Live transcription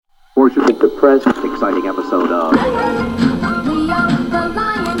emotional, depressed, exciting episode of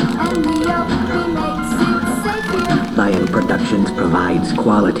Lion Productions provides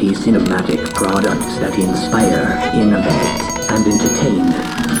quality cinematic products that inspire, innovate, and entertain.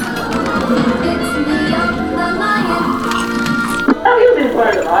 Have you been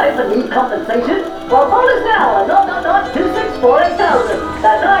burned alive and need compensation? Well, phone us now at 2648000.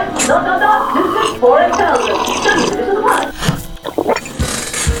 That's right, 2648000. Send you to the pod.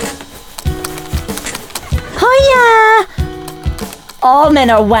 Hiya! All men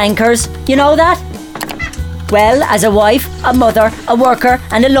are wankers, you know that? Well, as a wife, a mother, a worker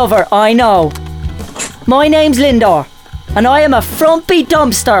and a lover, I know. My name's Lindor, and I am a Frumpy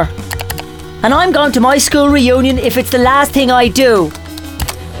Dumpster. And I'm going to my school reunion if it's the last thing I do.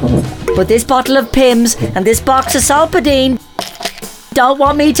 But this bottle of Pimm's and this box of Salpadine don't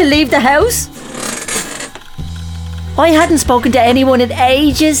want me to leave the house. I hadn't spoken to anyone in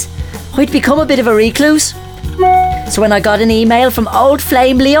ages. I'd become a bit of a recluse. So when I got an email from old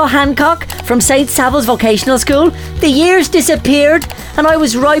flame Leo Hancock from St. Savile's Vocational School, the years disappeared and I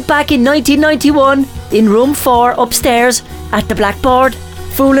was right back in 1991 in room 4 upstairs at the blackboard,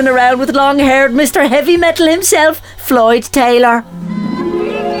 fooling around with long-haired Mr. Heavy Metal himself, Floyd Taylor.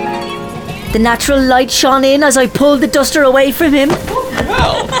 The natural light shone in as I pulled the duster away from him.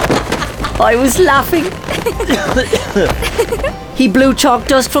 I was laughing. He blew chalk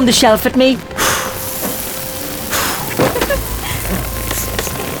dust from the shelf at me.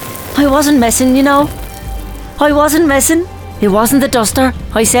 I wasn't messing, you know. I wasn't messing. It wasn't the duster,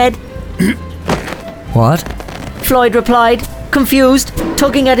 I said. What? Floyd replied, confused,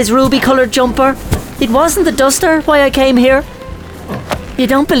 tugging at his ruby-coloured jumper. It wasn't the duster, why I came here. You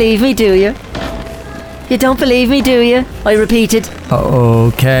don't believe me, do you? You don't believe me, do you? I repeated.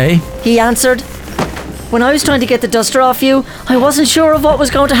 Okay. He answered. When I was trying to get the duster off you, I wasn't sure of what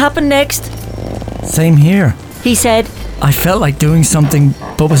was going to happen next. Same here. He said. I felt like doing something,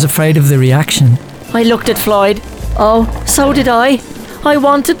 but was afraid of the reaction. I looked at Floyd. Oh, so did I. I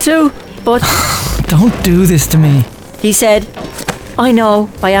wanted to, but... Don't do this to me. He said. I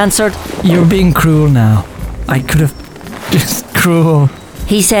know, I answered. You're being cruel now. I could have... Just cruel.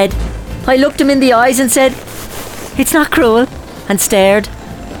 He said. I looked him in the eyes and said, it's not cruel, and stared.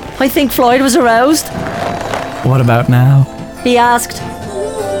 I think Floyd was aroused. What about now? He asked.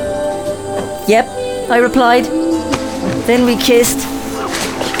 Yep, I replied. Then we kissed.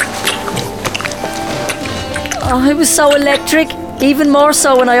 Oh, it was so electric. Even more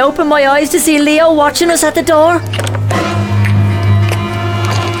so when I opened my eyes to see Leo watching us at the door.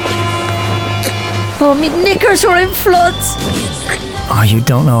 Oh, me knickers were in floods. Oh, you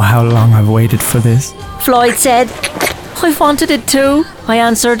don't know how long I've waited for this. Floyd said. I wanted it too, I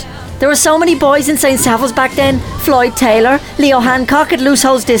answered. There were so many boys in St. Savile's back then. Floyd Taylor, Leo Hancock at Loose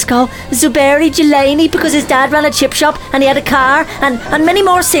Holes Disco, Zubairi Delaney because his dad ran a chip shop and he had a car, and many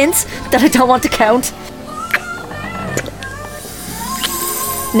more since that I don't want to count.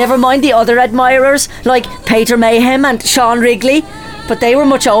 Never mind the other admirers like Peter Mayhem and Sean Wrigley, but they were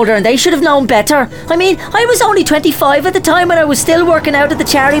much older and they should have known better. I mean, I was only 25 at the time when I was still working out at the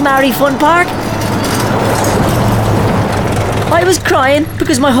Charry Mary Fun Park. I was crying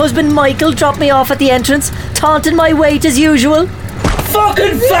because my husband Michael dropped me off at the entrance, taunting my weight as usual.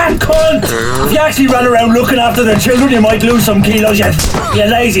 Fucking fat cunt! If you actually ran around looking after the children, you might lose some kilos, you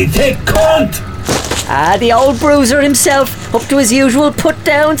lazy thick cunt! The old bruiser himself, up to his usual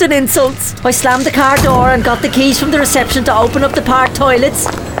put-downs and insults. I slammed the car door and got the keys from the reception to open up the park toilets.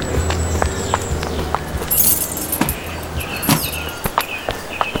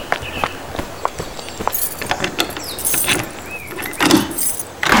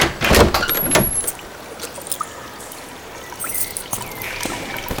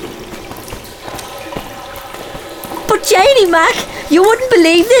 But Janie Mac, you wouldn't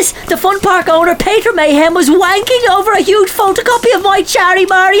believe this. The fun park owner, Peter Mayhem, was wanking over a huge photocopy of my Charry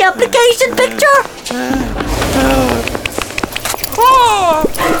Mary application picture.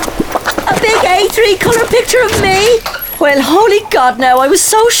 A big A3 colour picture of me. Well, holy God now, I was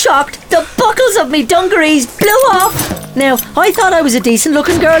so shocked. The buckles of me dungarees blew off. Now, I thought I was a decent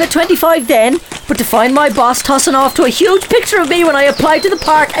looking girl at 25 then, but to find my boss tossing off to a huge picture of me when I applied to the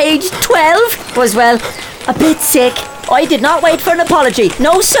park aged 12 was, well, a bit sick. I did not wait for an apology.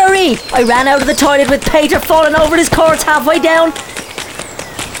 No siree. I ran out of the toilet with Peter falling over his cords halfway down.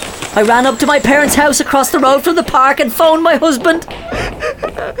 I ran up to my parents' house across the road from the park and phoned my husband.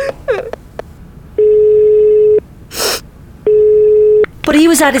 But he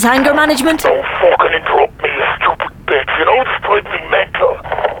was at his anger management. Don't fucking interrupt me, you stupid bitch. You know this drives me mental.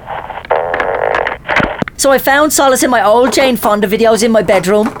 So I found solace in my old Jane Fonda videos in my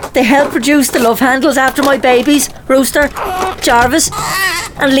bedroom. They helped produce the love handles after my babies, Rooster, Jarvis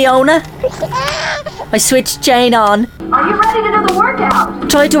and Leona. I switched Jane on. Are you ready to do the workout?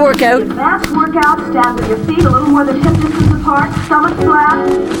 Tried to work out. Advanced workout, stand with your feet a little more than hip distance apart, stomach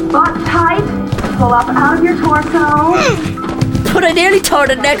flat, butt tight, pull up out of your torso. But I nearly tore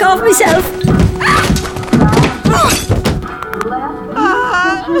the neck off myself.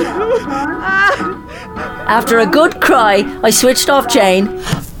 After a good cry, I switched off Jane,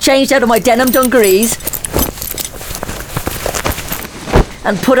 changed out of my denim dungarees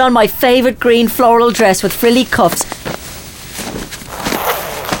and put on my favourite green floral dress with frilly cuffs,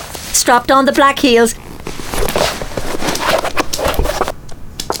 strapped on the black heels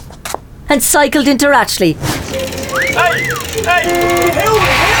and cycled into Ratchley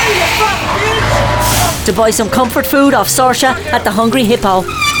to buy some comfort food off Saoirse at the Hungry Hippo.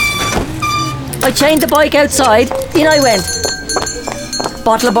 I chained the bike outside, in I went.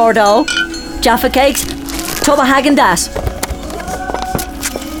 Bottle of Bordeaux, Jaffa cakes, tub of Häagen-Dazs.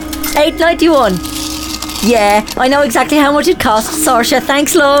 $8.91. Yeah, I know exactly how much it costs, Saoirse,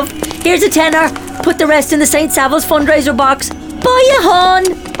 thanks love. Here's a tenner, put the rest in the St. Savills fundraiser box. Bye ya, hon!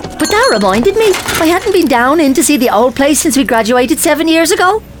 But that reminded me, I hadn't been down in to see the old place since we graduated 7 years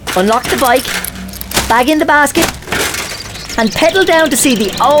ago. Unlocked the bike, bag in the basket, and pedal down to see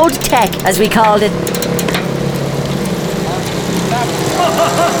the old tech, as we called it.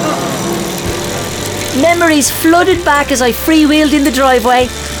 Memories flooded back as I freewheeled in the driveway.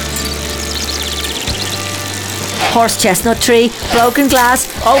 Horse chestnut tree, broken glass,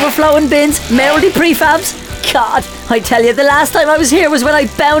 overflowing bins, mouldy prefabs. God, I tell you, the last time I was here was when I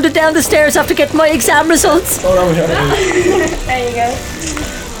bounded down the stairs after getting my exam results. There you go.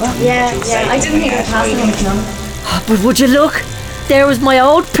 Yeah. I didn't think it passed him. But would you look? There was my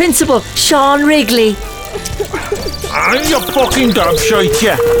old principal, Sean Wrigley. I'm your fucking gobshite,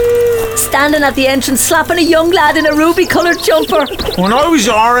 yeah. Standing at the entrance, slapping a young lad in a ruby-coloured jumper. When I was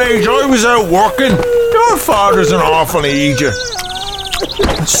your age, I was out working. Your father's an awful idiot.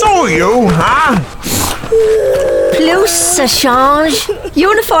 So are you, huh? Plus, ça change.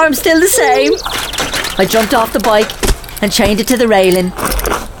 Uniform still the same. I jumped off the bike and chained it to the railing.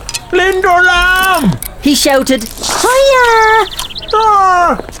 Linder Lamb! He shouted, "Hiya!"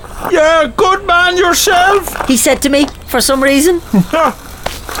 Ah, yeah, good man yourself. He said to me, for some reason.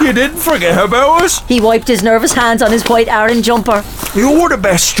 You didn't forget about us. He wiped his nervous hands on his white Aran jumper. You were the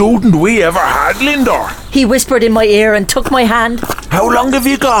best student we ever had, Lindor. He whispered in my ear and took my hand. How long have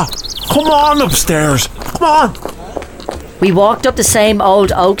you got? Come on upstairs. Come on. We walked up the same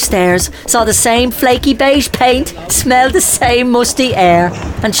old oak stairs, saw the same flaky beige paint, smelled the same musty air,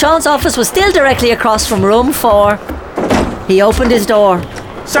 and Sean's office was still directly across from room 4. He opened his door.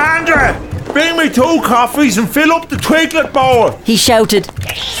 Sandra, bring me 2 coffees and fill up the twiglet bowl. He shouted.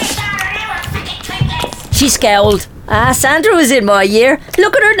 She scowled. Sandra was in my year.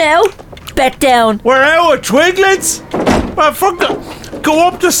 Look at her now. Bet down. We're out of twiglets. Well, fuck the... Go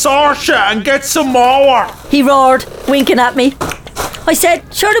up to Saoirse and get some more. He roared, winking at me. I said,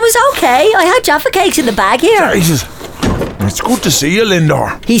 sure, it was okay. I had Jaffa cakes in the bag here. Jesus. It's good to see you,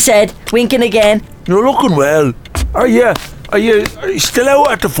 Lindor. He said, winking again. You're looking well. Are you still out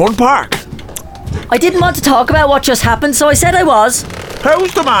at the fun park? I didn't want to talk about what just happened, so I said I was.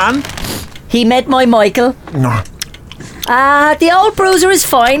 How's the man? He met my Michael. No. The old bruiser is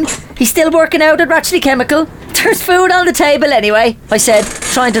fine. He's still working out at Ratchley Chemical. There's food on the table anyway, I said,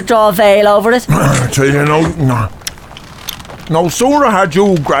 trying to draw a veil over it. So you know, no sooner had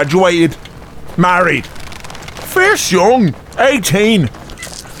you graduated, married. First young, 18.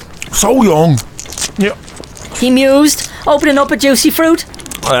 So young. Yeah. He mused, opening up a juicy fruit.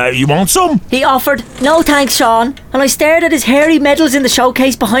 You want some? He offered. No thanks, Sean. And I stared at his hairy medals in the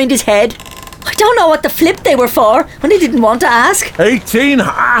showcase behind his head. I don't know what the flip they were for, and he didn't want to ask. 18,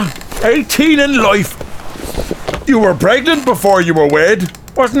 18 in life. You were pregnant before you were wed.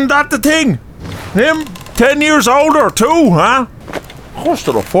 Wasn't that the thing? Him, 10 years older too, huh? Cost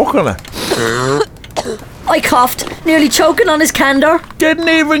of the fuck on it. I coughed, nearly choking on his candour. Didn't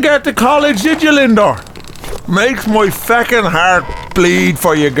even get to college, did you, Lindor? Makes my feckin' heart bleed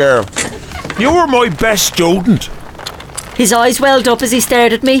for you, girl. You were my best student. His eyes welled up as he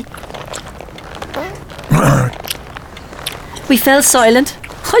stared at me. We fell silent.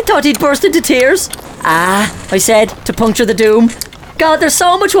 I thought he'd burst into tears. I said, to puncture the doom. God, there's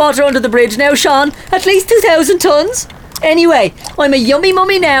so much water under the bridge now, Sean. At least 2,000 tons. Anyway, I'm a yummy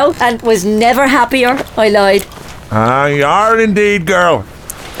mummy now and was never happier. I lied. You are indeed, girl.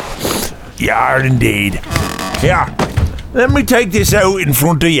 You are indeed. Here, let me take this out in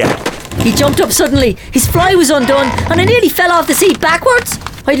front of you. He jumped up suddenly. His fly was undone and I nearly fell off the seat backwards.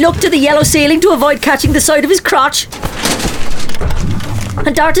 I looked to the yellow ceiling to avoid catching the side of his crotch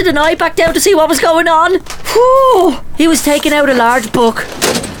and darted an eye back down to see what was going on. Whew! He was taking out a large book.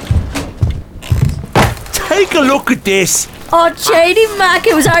 Take a look at this. Oh, Janie Mac,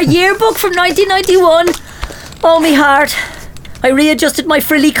 it was our yearbook from 1991. Oh, me heart. I readjusted my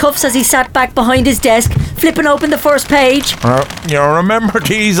frilly cuffs as he sat back behind his desk, flipping open the first page. You remember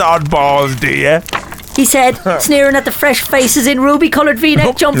these oddballs, do you? He said, sneering at the fresh faces in ruby-coloured V-neck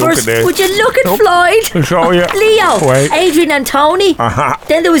Look jumpers. at this. Would you look at Look. Floyd? I'll show you. Leo, Wait. Adrian and Tony.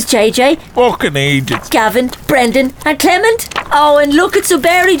 Then there was JJ, Fucking Egypt. Gavin, Brendan and Clement. Oh, and look at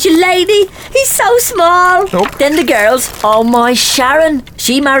Zuberi Jalady. He's so small. Nope. Then the girls. Oh, my Sharon.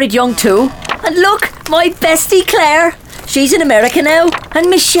 She married young too. And look, my bestie Claire. She's in America now. And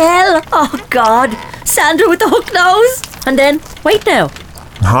Michelle. Oh, God. Sandra with the hook nose. And then, wait now.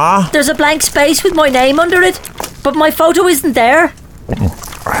 Huh? There's a blank space with my name under it. But my photo isn't there.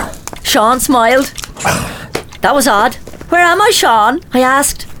 Sean smiled. That was odd. Where am I, Sean? I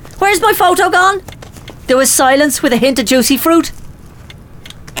asked. Where's my photo gone? There was silence with a hint of juicy fruit.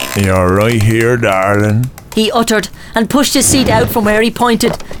 You're right here, darling. He uttered and pushed his seat out from where he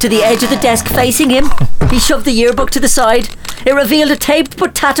pointed to the edge of the desk facing him. He shoved the yearbook to the side. It revealed a taped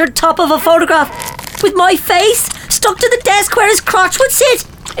but tattered top of a photograph with my face stuck to the desk where his crotch would sit.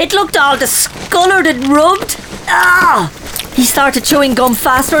 It looked all discoloured and rubbed. Ah! He started chewing gum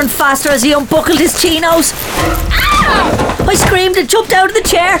faster and faster as he unbuckled his chinos. Ah! I screamed and jumped out of the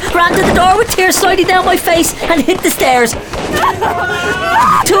chair, ran to the door with tears sliding down my face and hit the stairs. 2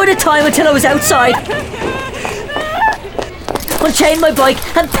 at a time until I was outside. Unchained my bike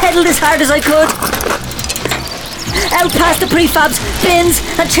and pedalled as hard as I could. Out past the prefabs, bins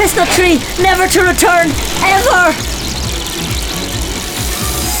and Chestnut Tree, never to return, ever!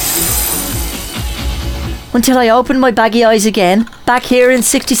 Until I opened my baggy eyes again, back here in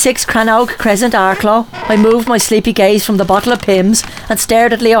 66 Cranogue Crescent, Arklow. I moved my sleepy gaze from the bottle of Pimm's and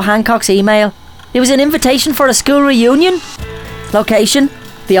stared at Leo Hancock's email. It was an invitation for a school reunion. Location?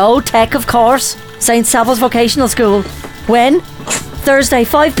 The Old Tech, of course. St. Savile's Vocational School. When? Thursday,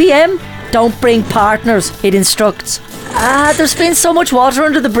 5 p.m. Don't bring partners, it instructs. There's been so much water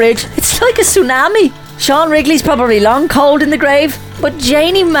under the bridge. It's like a tsunami. Sean Wrigley's probably long cold in the grave. But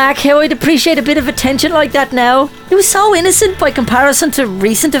Janie Mac, how I'd appreciate a bit of attention like that now. It was so innocent by comparison to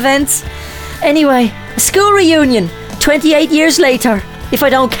recent events. Anyway, a school reunion, 28 years later. If I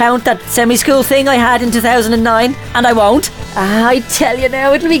don't count that semi-school thing I had in 2009. And I won't. I tell you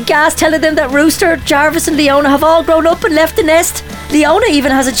now, it'll be gas telling them that Rooster, Jarvis and Leona have all grown up and left the nest. Leona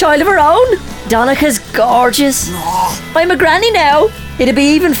even has a child of her own. Donica's gorgeous. I'm a granny now. It'll be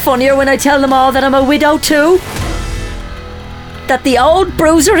even funnier when I tell them all that I'm a widow too. That the old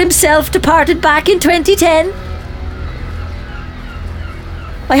bruiser himself departed back in 2010.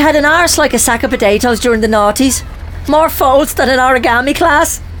 I had an arse like a sack of potatoes during the noughties. More folds than an origami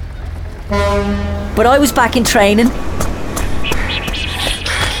class. But I was back in training.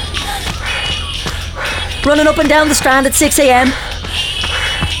 Running up and down the Strand at 6 a.m.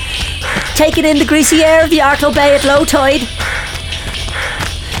 Taking in the greasy air of the Arklow Bay at low tide.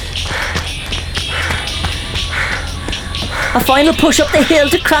 A final push up the hill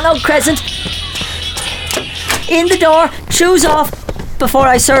to Cranogue Crescent. In the door, shoes off, before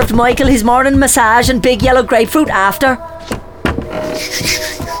I served Michael his morning massage and big yellow grapefruit after.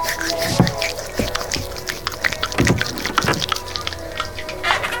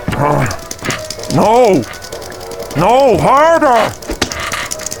 No, harder!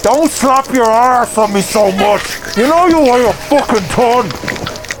 Don't slap your arse on me so much. You know you weigh a fucking ton.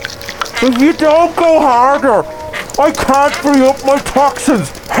 If you don't go harder, I can't free up my toxins.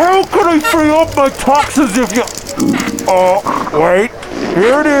 How can I free up my toxins if you... Oh, wait.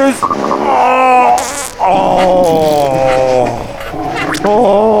 Here it is.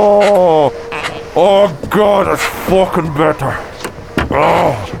 Oh, God, it's fucking better.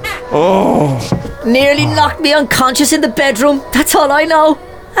 Nearly knocked me unconscious in the bedroom. That's all I know.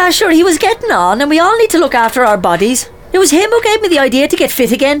 Sure, he was getting on and we all need to look after our bodies. It was him who gave me the idea to get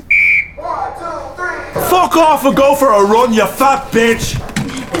fit again. 1, 2, 3. Fuck off and go for a run, you fat bitch.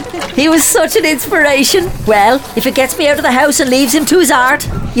 He was such an inspiration. Well, if it gets me out of the house and leaves him to his art.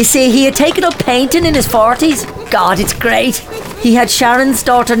 You see, he had taken up painting in his 40s. God, it's great. He had Sharon's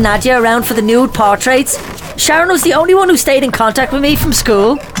daughter Nadia around for the nude portraits. Sharon was the only one who stayed in contact with me from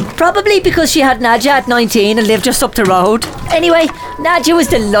school. Probably because she had Nadia at 19 and lived just up the road. Anyway, Nadia was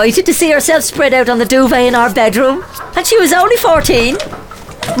delighted to see herself spread out on the duvet in our bedroom. And she was only 14.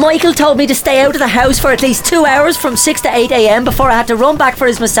 Michael told me to stay out of the house for at least 2 hours from 6 to 8 a.m. before I had to run back for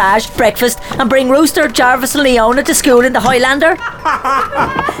his massage, breakfast, and bring Rooster, Jarvis, and Leona to school in the Highlander.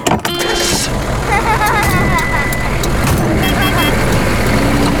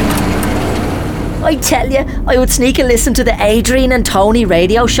 I tell you, I would sneak and listen to the Adrian and Tony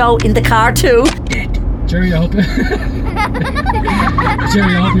radio show in the car too. Jerry, I hope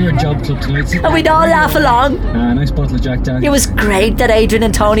you're a job club tonight. And we'd all laugh along. Nice bottle of Jack Daniels. It was great that Adrian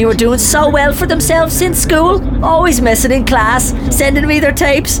and Tony were doing so well for themselves since school. Always missing in class, sending me their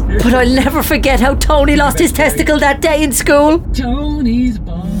tapes. But I'll never forget how Tony lost his testicle that day in school. Tony's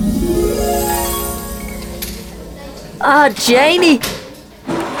bomb. Ah, Janie.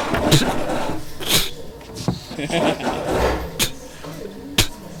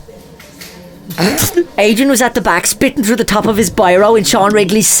 Adrian was at the back spitting through the top of his biro in Sean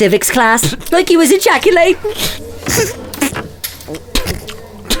Wrigley's civics class like he was ejaculating.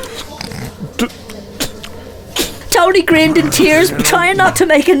 Tony grinned in tears, trying not to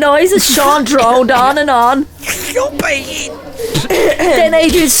make a noise as Sean droned on and on. Then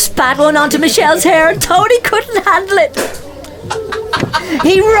Adrian spat one onto Michelle's hair and Tony couldn't handle it.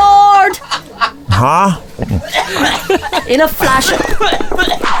 He roared. Huh? In a flash,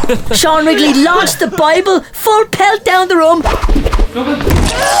 Sean Wrigley launched the Bible full pelt down the room,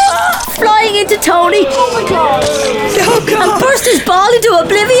 flying into Tony, and burst his ball into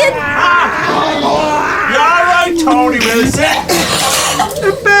oblivion. You alright, Tony Wilson?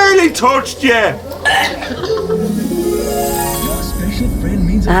 It barely touched you.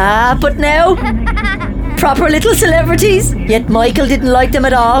 But now, proper little celebrities. Yet Michael didn't like them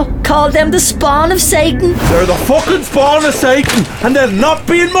at all. Called them the spawn of Satan. They're the fucking spawn of Satan, and they'll not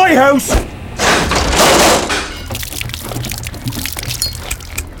be in my house.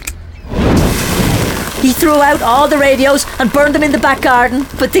 He threw out all the radios and burned them in the back garden.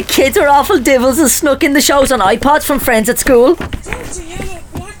 But the kids are awful divils and snuck in the shows on iPods from friends at school.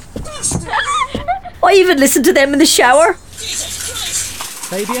 I even listened to them in the shower.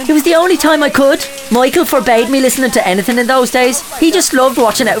 It was the only time I could. Michael forbade me listening to anything in those days. He just loved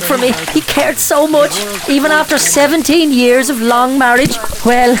watching out for me. He cared so much, even after 17 years of long marriage.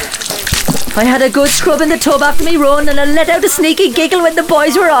 Well, I had a good scrub in the tub after me run, and I let out a sneaky giggle when the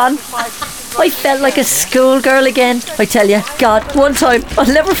boys were on. I felt like a schoolgirl again. I tell you, God, one time, I'll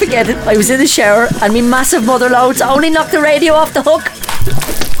never forget it. I was in the shower and me massive mother loads only knocked the radio off the hook,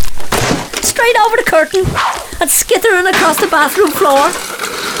 straight over the curtain and skittering across the bathroom floor.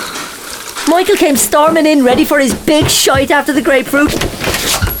 Michael came storming in ready for his big shite after the grapefruit,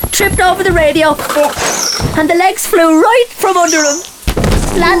 tripped over the radio, and the legs flew right from under him,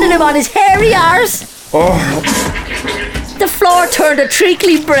 landing him on his hairy arse. The floor turned a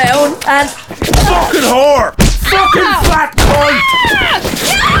treacly brown and... Fucking whore! Fucking fat cunt!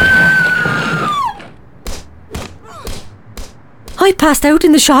 I passed out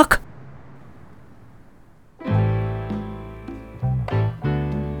in the shock.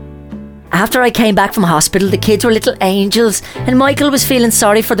 After I came back from hospital, the kids were little angels, and Michael was feeling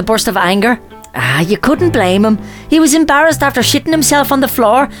sorry for the burst of anger. You couldn't blame him. He was embarrassed after shitting himself on the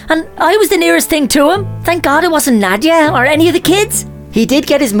floor, and I was the nearest thing to him. Thank God it wasn't Nadia or any of the kids. He did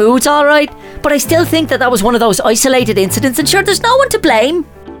get his moods all right, but I still think that was one of those isolated incidents, and sure, there's no one to blame.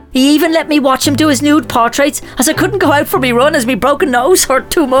 He even let me watch him do his nude portraits, as I couldn't go out for me run as me broken nose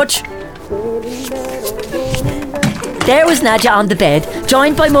hurt too much. There was Nadia on the bed,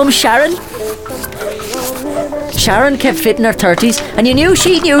 joined by Mum Sharon. Sharon kept fit in her 30s, and you knew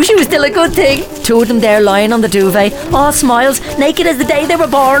she was still a good thing. Two of them there lying on the duvet, all smiles, naked as the day they were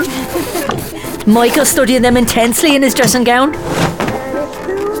born. Michael studying them intensely in his dressing gown.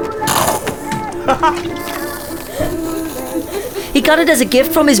 He got it as a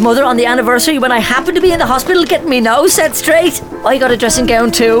gift from his mother on the anniversary when I happened to be in the hospital getting me nose set straight. I got a dressing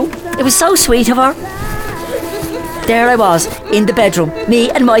gown too. It was so sweet of her. There I was, in the bedroom,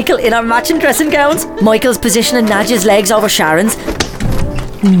 me and Michael in our matching dressing gowns. Michael's positioning Nadia's legs over Sharon's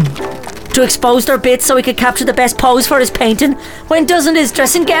to expose their bits so he could capture the best pose for his painting, when doesn't his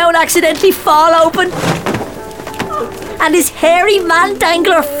dressing gown accidentally fall open and his hairy man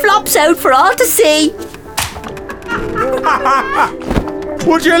dangler flops out for all to see.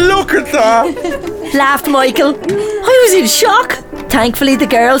 Would you look at that? Laughed Michael. I was in shock. Thankfully the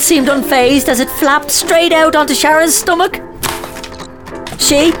girl seemed unfazed as it flapped straight out onto Sharon's stomach.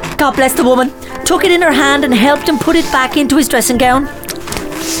 She, God bless the woman, took it in her hand and helped him put it back into his dressing gown.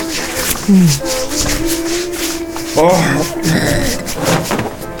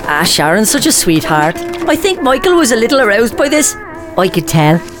 Sharon's such a sweetheart. I think Michael was a little aroused by this. I could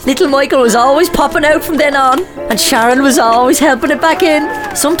tell. Little Michael was always popping out from then on, and Sharon was always helping it back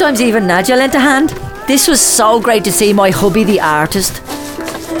in. Sometimes even Nadia lent a hand. This was so great to see my hubby the artist,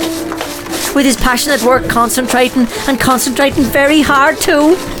 with his passionate work concentrating very hard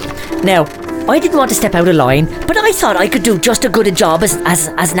too. Now, I didn't want to step out of line, but I thought I could do just as good a job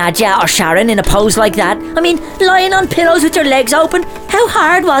as Nadia or Sharon in a pose like that. I mean, lying on pillows with your legs open, how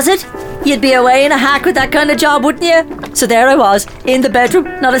hard was it? You'd be away in a hack with that kind of job, wouldn't you? So there I was, in the bedroom,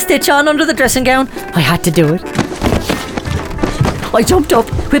 not a stitch on under the dressing gown. I had to do it. I jumped up,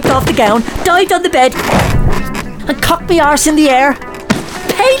 whipped off the gown, dived on the bed, and cocked me arse in the air.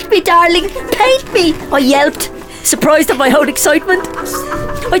 "Paint me, darling, paint me!" I yelped, surprised at my own excitement.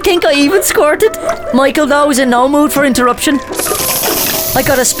 I think I even squirted. Michael, though, was in no mood for interruption. I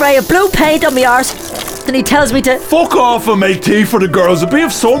got a spray of blue paint on my arse, and he tells me to fuck off and make tea for the girls. It'd be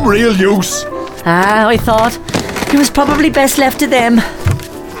of some real use. I thought it was probably best left to them.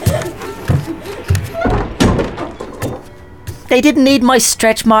 They didn't need my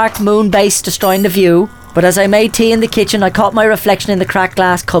stretch-marked moon base destroying the view, but as I made tea in the kitchen, I caught my reflection in the cracked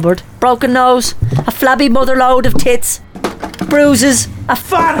glass cupboard. Broken nose, a flabby motherload of tits, bruises, a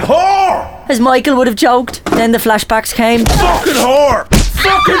fat whore, as Michael would have joked. Then the flashbacks came. Fucking whore!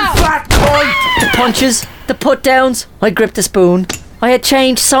 Fucking fat cunt! The punches, the put-downs. I gripped a spoon. I had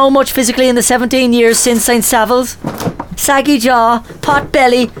changed so much physically in the 17 years since St. Savills. Saggy jaw, pot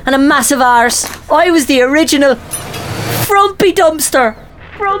belly, and a massive arse. I was the original Frumpy Dumpster.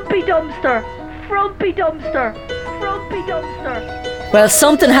 Frumpy Dumpster. Frumpy Dumpster. Frumpy Dumpster. Well,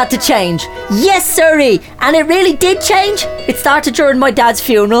 something had to change. Yes, sirree! And it really did change. It started during my dad's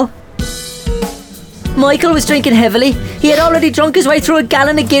funeral. Michael was drinking heavily. He had already drunk his way through a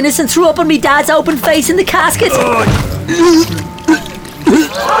gallon of Guinness and threw up on me dad's open face in the casket.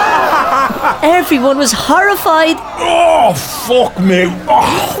 Everyone was horrified. Oh, fuck me.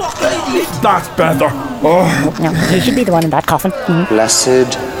 Oh, that's better. Oh. No, he should be the one in that coffin. Mm-hmm.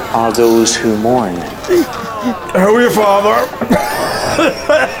 Blessed are those who mourn. How are you, Father?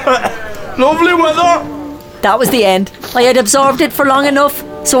 Lovely weather. That was the end. I had absorbed it for long enough,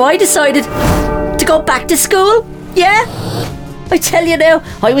 so I decided to go back to school. Yeah? I tell you now,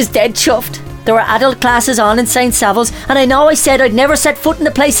 I was dead chuffed. There were adult classes on in St. Savills, and I know I said I'd never set foot in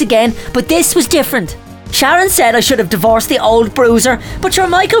the place again, but this was different. Sharon said I should have divorced the old bruiser, but sure,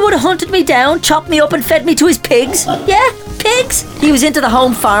 Michael would have hunted me down, chopped me up and fed me to his pigs. Yeah, pigs. He was into the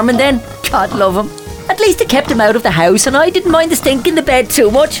home farming then. God love him. At least it kept him out of the house, and I didn't mind the stink in the bed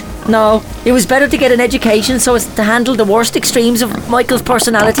too much. No, it was better to get an education so as to handle the worst extremes of Michael's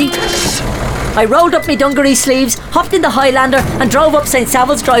personality. I rolled up my dungaree sleeves, hopped in the Highlander and drove up St.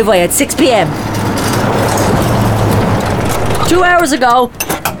 Savills driveway at 6 p.m. 2 hours ago,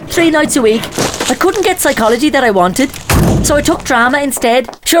 3 nights a week, I couldn't get psychology that I wanted, so I took drama instead.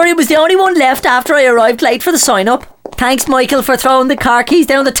 Sure, he was the only one left after I arrived late for the sign-up. Thanks, Michael, for throwing the car keys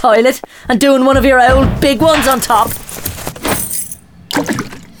down the toilet and doing one of your old big ones on top.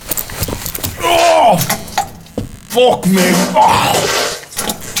 Oh! Fuck me! Oh.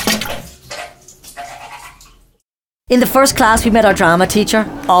 In the first class, we met our drama teacher.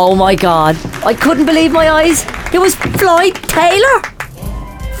 Oh my God, I couldn't believe my eyes. It was Floyd Taylor.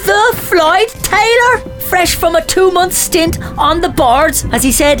 The Floyd Taylor, fresh from a 2-month stint on the boards, as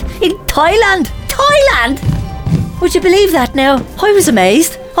he said, in Thailand. Thailand! Would you believe that now? I was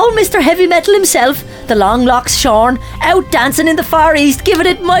amazed. Old Mr. Heavy Metal himself, the long locks shorn, out dancing in the Far East, giving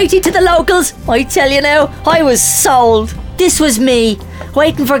it mighty to the locals. I tell you now, I was sold. This was me,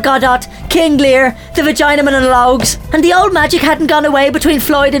 waiting for Godot, King Lear, the Vaginaman and Logs, and the old magic hadn't gone away between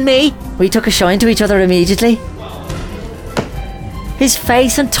Floyd and me. We took a shine to each other immediately. His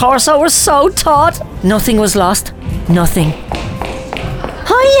face and torso were so taut. Nothing was lost. Nothing.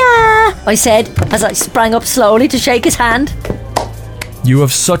 Hiya! I said as I sprang up slowly to shake his hand. You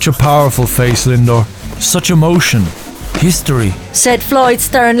have such a powerful face, Lindor. Such emotion. History, said Floyd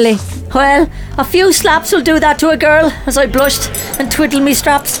sternly. Well, a few slaps will do that to a girl, as I blushed and twiddled me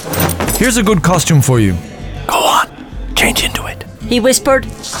straps. Here's a good costume for you. Go on, change into it. He whispered.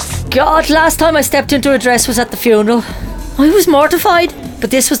 God, last time I stepped into a dress was at the funeral. I was mortified,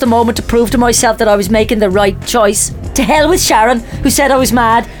 but this was the moment to prove to myself that I was making the right choice. To hell with Sharon, who said I was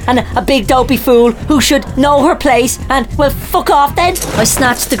mad, and a big dopey fool who should know her place, and, well, fuck off then. I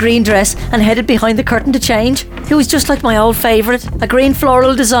snatched the green dress and headed behind the curtain to change. It was just like my old favourite, a green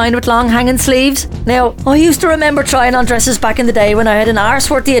floral design with long hanging sleeves. Now, I used to remember trying on dresses back in the day when I had an arse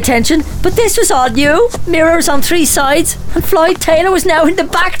worth the attention, but this was all new. Mirrors on 3 sides, and Floyd Taylor was now in the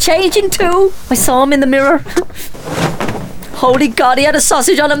back changing too. I saw him in the mirror. Holy God, he had a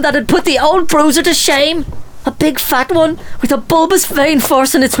sausage on him that had put the old bruiser to shame. A big fat one with a bulbous vein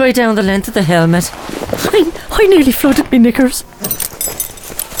forcing its way down the length of the helmet. I nearly flooded me knickers.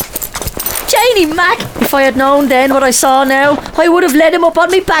 Janie Mac! If I had known then what I saw now, I would have led him up on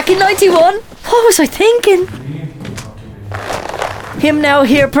me back in 91. What was I thinking? Him now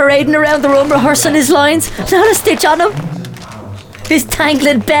here parading around the room rehearsing his lines, not a stitch on him. His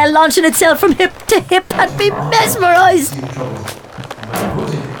tangling bell launching itself from hip to hip had me mesmerised.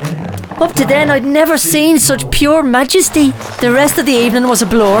 Up to then I'd never seen such pure majesty. The rest of the evening was a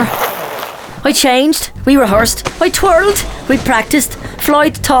blur. I changed, we rehearsed, I twirled, we practised,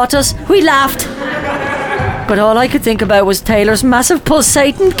 Floyd taught us, we laughed. But all I could think about was Taylor's massive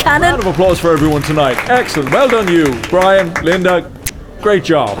pulsating cannon. Round of applause for everyone tonight. Excellent. Well done you, Brian, Linda. Great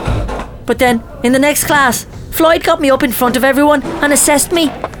job. But then, in the next class, Floyd got me up in front of everyone and assessed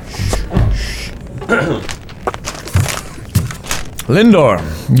me. Lindor,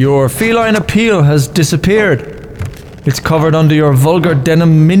 your feline appeal has disappeared. It's covered under your vulgar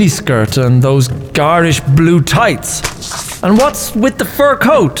denim miniskirt and those garish blue tights. And what's with the fur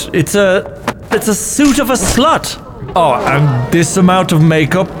coat? It's a suit of a slut. Oh, and this amount of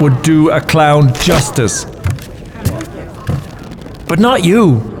makeup would do a clown justice. But not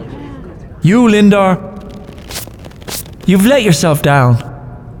you. You, Lindor. You've let yourself down.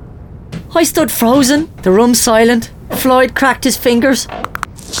 I stood frozen, the room silent. Floyd cracked his fingers.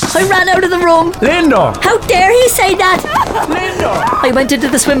 I ran out of the room. Lindor! How dare he say that? Lindor! I went into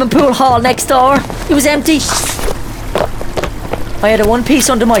the swimming pool hall next door. It was empty. I had a one piece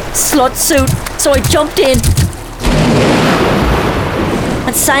under my slut suit, so I jumped in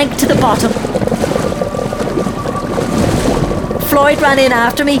and sank to the bottom. Floyd ran in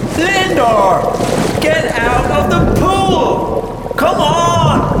after me. Lindor! Get out of the pool! Come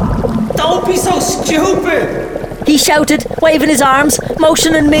on! Don't be so stupid! He shouted, waving his arms,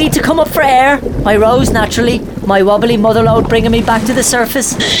 motioning me to come up for air. I rose naturally, my wobbly motherlode bringing me back to the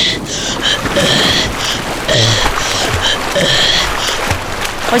surface.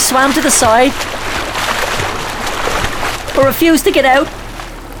 I swam to the side, but refused to get out.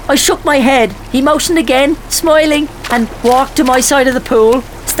 I shook my head. He motioned again, smiling, and walked to my side of the pool,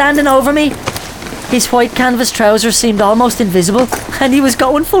 standing over me. His white canvas trousers seemed almost invisible, and he was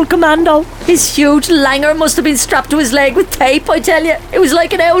going full commando. His huge langer must have been strapped to his leg with tape, I tell you. It was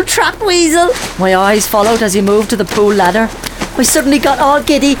like an old trapped weasel. My eyes followed as he moved to the pool ladder. I suddenly got all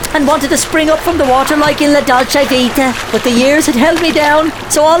giddy and wanted to spring up from the water like in La Dolce Vita. But the years had held me down,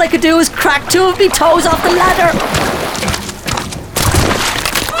 so all I could do was crack two of me toes off the ladder.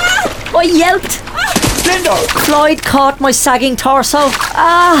 I yelped. Lindor! Floyd caught my sagging torso.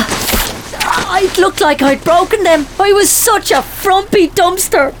 It looked like I'd broken them. I was such a frumpy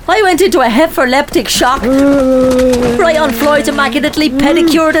dumpster. I went into a hephaleptic shock. Right on Floyd's immaculately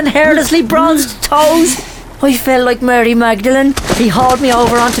pedicured and hairlessly bronzed toes. I felt like Mary Magdalene. He hauled me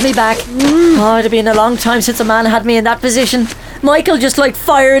over onto me back. Oh, it had been a long time since a man had me in that position. Michael just like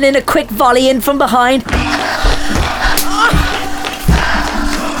firing in a quick volley in from behind.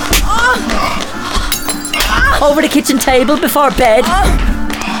 Over the kitchen table before bed.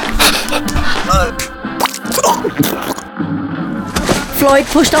 Floyd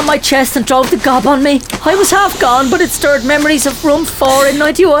pushed on my chest and drove the gob on me. I was half gone, but it stirred memories of room 4 in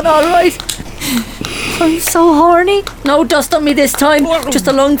 91, alright. I'm so horny. No dust on me this time, just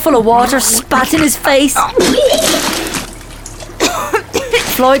a lung full of water spat in his face.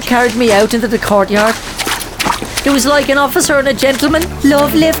 Floyd carried me out into the courtyard. It was like an officer and a gentleman.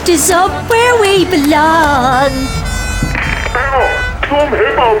 Love lift us up where we belong. Some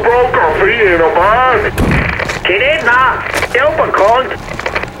hippo broke her feet in a bag. She did not. Stupid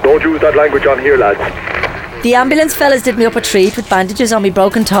cunt. Don't use that language on here, lads. The ambulance fellas did me up a treat with bandages on me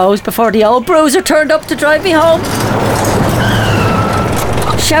broken toes before the old bruiser turned up to drive me home.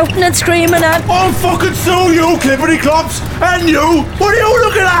 Shouting and screaming and... I'll fucking sue you, clippity clops! And you! What are you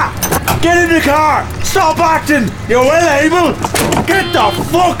looking at? Get in the car! Stop acting! You're well able! Get the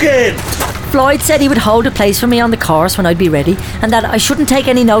fuck in! Floyd said he would hold a place for me on the course when I'd be ready, and that I shouldn't take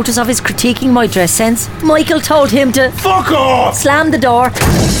any notice of his critiquing my dress sense. Michael told him to... Fuck off! Slam the door.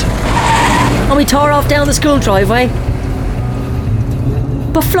 And we tore off down the school driveway.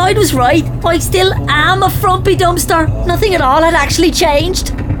 But Floyd was right. I still am a frumpy dumpster. Nothing at all had actually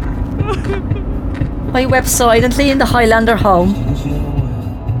changed. I wept silently in the Highlander home.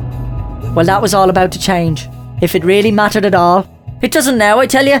 Well, that was all about to change. If it really mattered at all. It doesn't now, I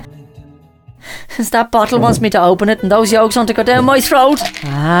tell you. Since that bottle wants me to open it and those yolks want to go down my throat.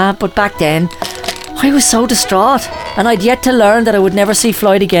 But back then, I was so distraught. And I'd yet to learn that I would never see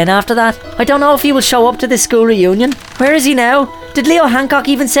Floyd again after that. I don't know if he will show up to this school reunion. Where is he now? Did Leo Hancock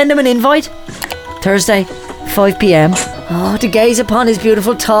even send him an invite? Thursday, 5 p.m. Oh, to gaze upon his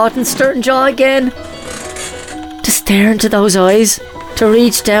beautiful taut and stern jaw again. To stare into those eyes. To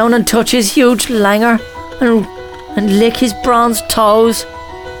reach down and touch his huge languor. And lick his bronze toes.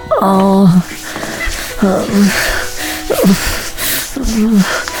 Oh.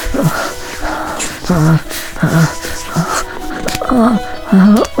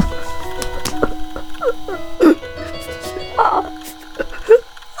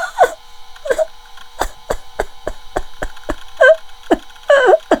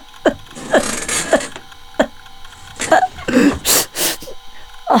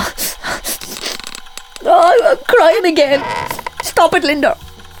 I'm crying again. Stop it, Linda.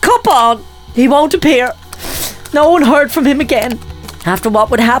 Come on. He won't appear. No one heard from him again after what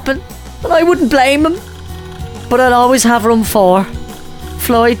would happen, and I wouldn't blame him. But I'll always have room for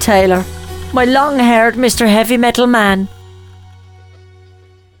Floyd Taylor, my long-haired Mr. Heavy Metal Man.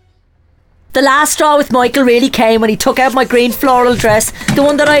 The last straw with Michael really came when he took out my green floral dress, the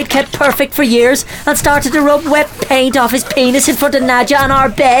one that I had kept perfect for years, and started to rub wet paint off his penis in front of Nadja on our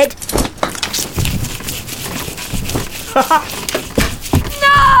bed.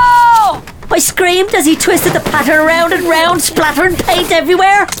 No! I screamed as he twisted the pattern around and round, splattering paint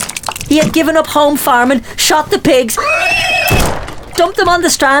everywhere. He had given up home farming, shot the pigs, dumped them on the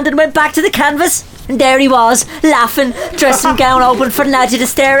strand and went back to the canvas. And there he was, laughing, dressing gown open for Nadja to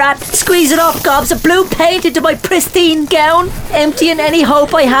stare at, squeezing off gobs of blue paint into my pristine gown, emptying any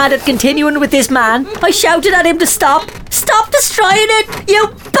hope I had at continuing with this man. I shouted at him to stop. Stop destroying it, you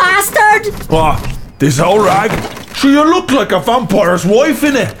bastard! What? This old rag? So you look like a vampire's wife,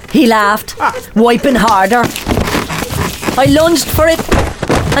 innit? He laughed, wiping harder. I lunged for it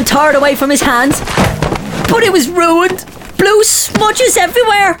and tore it away from his hands. But it was ruined. Blue smudges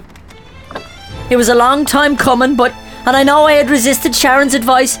everywhere. It was a long time coming, and I know I had resisted Sharon's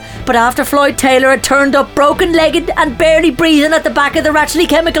advice, but after Floyd Taylor had turned up broken-legged and barely breathing at the back of the Ratchley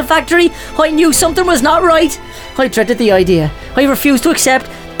Chemical Factory, I knew something was not right. I dreaded the idea. I refused to accept,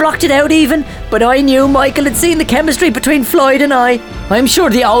 blocked it out even, but I knew Michael had seen the chemistry between Floyd and I. I'm sure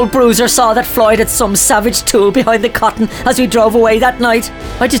the old bruiser saw that Floyd had some savage tool behind the cotton as we drove away that night.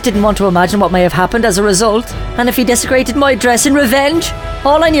 I just didn't want to imagine what may have happened as a result, and if he desecrated my dress in revenge.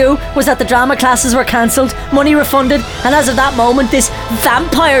 All I knew was that the drama classes were cancelled, money refunded, and as of that moment this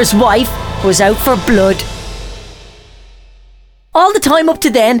vampire's wife was out for blood. All the time up to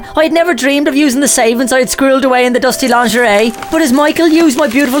then, I had never dreamed of using the savings I had squirreled away in the dusty lingerie, but as Michael used my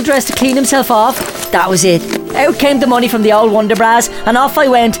beautiful dress to clean himself off, that was it. Out came the money from the old Wonderbras, and off I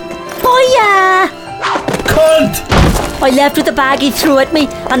went. Bye-ya! Cunt! I left with the bag he threw at me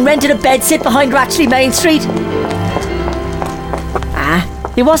and rented a bedsit behind Ratchley Main Street.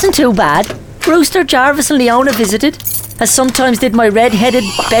 It wasn't too bad. Brewster, Jarvis and Leona visited, as sometimes did my red-headed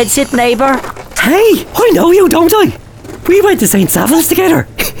bedsit neighbour. Hey, I know you, don't I? We went to St. Savile's together.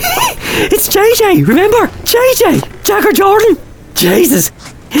 It's JJ, remember? JJ, Jagger Jordan. Jesus,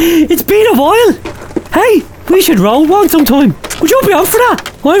 it's been a while. Hey, we should roll one sometime. Would you be up for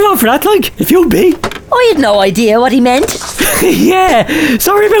that? I'm up for that, like, if you'd be. I had no idea what he meant. Yeah,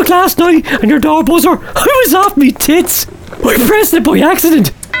 sorry about last night and your door buzzer. I was off me tits. I pressed it by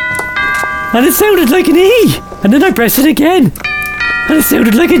accident. And it sounded like an E. And then I pressed it again. And it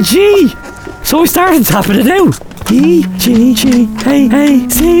sounded like a G. So I started tapping it out. E, G, G, A, A,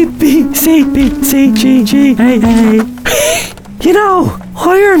 C, B, C, B, C, G, G, A, A. You know,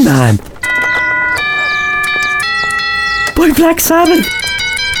 Iron Man. By Black Sabbath.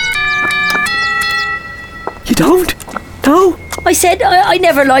 You don't? No? I said I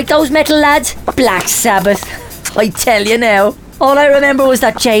never liked those metal lads. Black Sabbath. I tell you now. All I remember was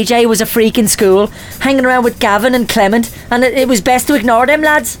that JJ was a freak in school, hanging around with Gavin and Clement, and it was best to ignore them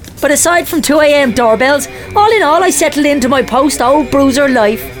lads. But aside from 2 a.m. doorbells, all in all I settled into my post-old bruiser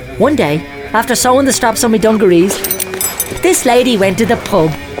life. One day, after sewing the straps on my dungarees, this lady went to the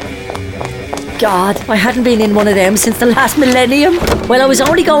pub. God, I hadn't been in one of them since the last millennium. Well, I was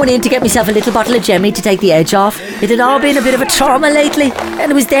only going in to get myself a little bottle of Jemmy to take the edge off. It had all been a bit of a trauma lately,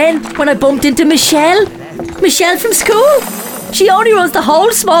 and it was then when I bumped into Michelle. Michelle from school. She only runs the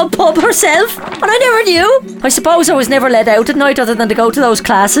whole small pub herself, and I never knew. I suppose I was never let out at night other than to go to those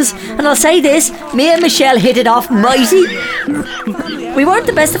classes, and I'll say this, me and Michelle hit it off mighty. We weren't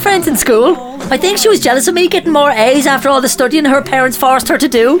the best of friends in school. I think she was jealous of me getting more A's after all the studying her parents forced her to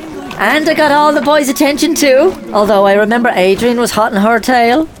do. And I got all the boys' attention too, although I remember Adrian was hot in her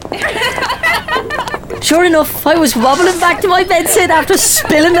tail. Sure enough, I was wobbling back to my bedsit after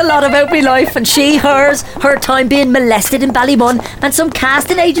spilling a lot about my life, and she, hers, her time being molested in Ballymun, and some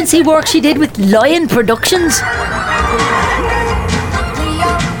casting agency work she did with Lion Productions.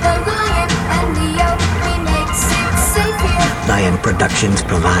 Lion Productions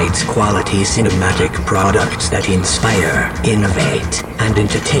provides quality cinematic products that inspire, innovate, and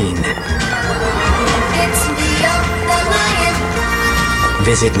entertain.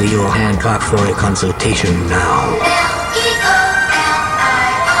 Visit Leo Hancock for a consultation now.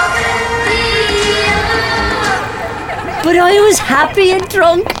 But I was happy and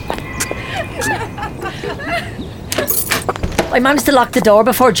drunk. I managed to lock the door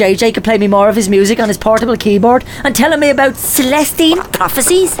before JJ could play me more of his music on his portable keyboard and telling me about Celestine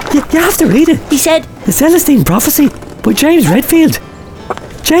prophecies. You have to read it. He said, The Celestine Prophecy by James Redfield.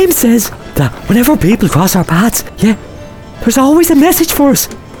 James says that whenever people cross our paths, there's always a message for us.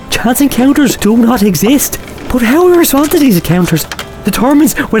 Chance encounters do not exist, but how we respond to these encounters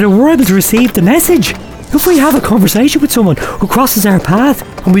determines whether we're able to receive the message. If we have a conversation with someone who crosses our path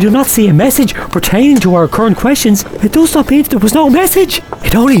and we do not see a message pertaining to our current questions, it does not mean there was no message.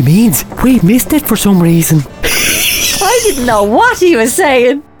 It only means we missed it for some reason. I didn't know what he was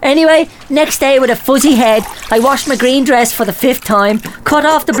saying. Anyway, next day with a fuzzy head, I washed my green dress for the 5th time, cut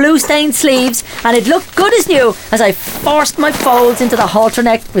off the blue stained sleeves, and it looked good as new as I forced my folds into the halter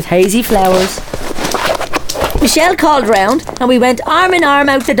neck with hazy flowers. Michelle called round and we went arm in arm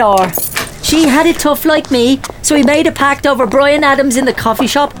out the door. She had it tough like me, so we made a pact over Brian Adams in the coffee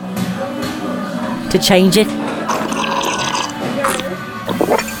shop to change it.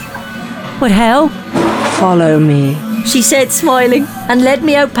 But how? Follow me, she said, smiling, and led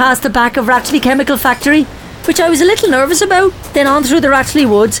me out past the back of Ratchley Chemical Factory, which I was a little nervous about, then on through the Ratchley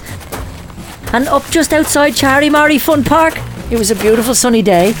Woods and up just outside Charimari Fun Park. It was a beautiful sunny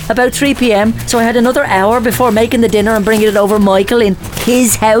day, about 3 p.m, so I had another hour before making the dinner and bringing it over Michael in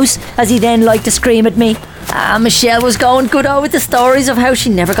his house, as he then liked to scream at me. Michelle was going good-o with the stories of how she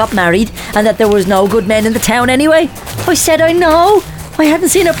never got married and that there was no good men in the town anyway. I said I know. I hadn't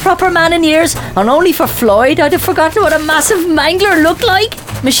seen a proper man in years, and only for Floyd I'd have forgotten what a massive mangler looked like.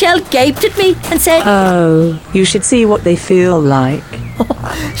 Michelle gaped at me and said, "Oh, you should see what they feel like."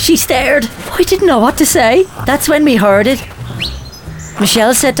 She stared. I didn't know what to say. That's when we heard it.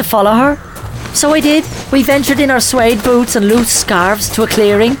 Michelle said to follow her. So I did. We ventured in our suede boots and loose scarves to a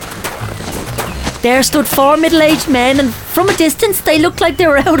clearing. There stood 4 middle-aged men, and from a distance they looked like they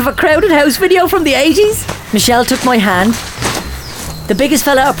were out of a Crowded House video from the 80s. Michelle took my hand. The biggest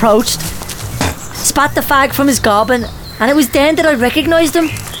fella approached, spat the fag from his gob, and it was then that I recognised him.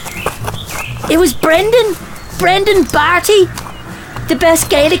 It was Brendan Barty, the best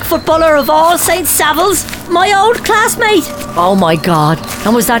Gaelic footballer of all St. Savile's, my old classmate. Oh my God,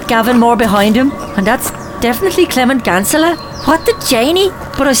 and was that Gavin Moore behind him? And that's definitely Clement Gansela. What the Janie?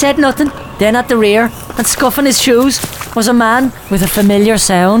 But I said nothing. Then at the rear, and scuffing his shoes, was a man with a familiar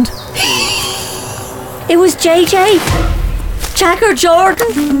sound. It was JJ. Jagger Jordan.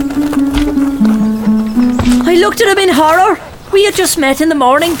 I looked at him in horror. We had just met in the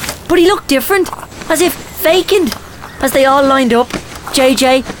morning, but he looked different, as if vacant, as they all lined up.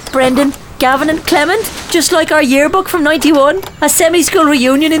 JJ, Brendan, Gavin and Clement, just like our yearbook from 91, a semi-school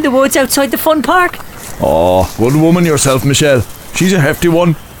reunion in the woods outside the fun park. Oh, good woman yourself, Michelle. She's a hefty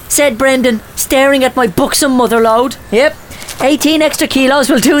one, said Brendan, staring at my buxom motherlode. Yep, 18 extra kilos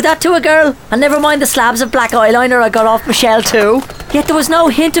will do that to a girl. And never mind the slabs of black eyeliner I got off Michelle too. Yet there was no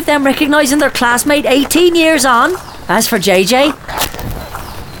hint of them recognising their classmate 18 years on. As for JJ,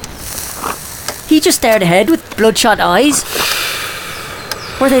 he just stared ahead with bloodshot eyes.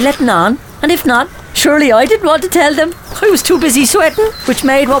 Were they letting on? And if not, surely I didn't want to tell them. I was too busy sweating, which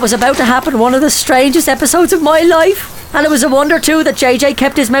made what was about to happen one of the strangest episodes of my life. And it was a wonder too that JJ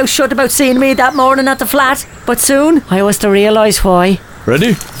kept his mouth shut about seeing me that morning at the flat. But soon I was to realise why.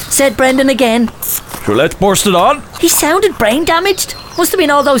 Ready? Said Brendan again. Sure, let's burst it on. He sounded brain damaged. Must have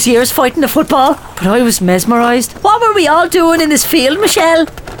been all those years fighting the football. But I was mesmerised. What were we all doing in this field, Michelle?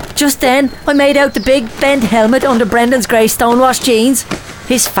 Just then I made out the big bent helmet under Brendan's grey stonewashed jeans.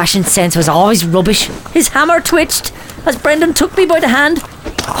 His fashion sense was always rubbish. His hammer twitched as Brendan took me by the hand.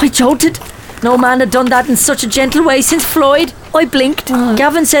 I jolted. No man had done that in such a gentle way since Floyd. I blinked.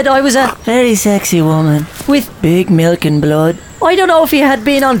 Gavin said I was a very sexy woman with big milk and blood. I don't know if he had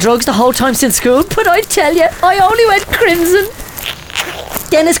been on drugs the whole time since school, but I tell you, I only went crimson.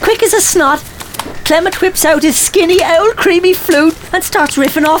 Then, as quick as a snot, Clement whips out his skinny owl creamy flute and starts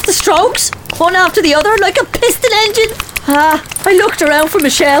riffing off the strokes, one after the other like a piston engine. I looked around for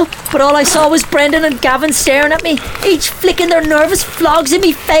Michelle, but all I saw was Brendan and Gavin staring at me, each flicking their nervous flogs in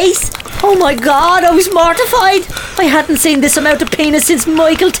me face. Oh my God, I was mortified. I hadn't seen this amount of penis since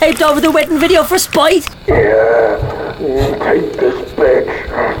Michael taped over the wedding video for spite. Yeah, take this bitch.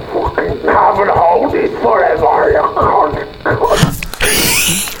 Fucking have and hold it forever, you cunt.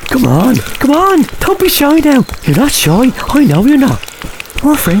 Come come on, don't be shy now. You're not shy, I know you're not.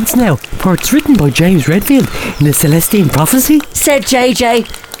 We're friends now, for it's written by James Redfield in the Celestine Prophecy, said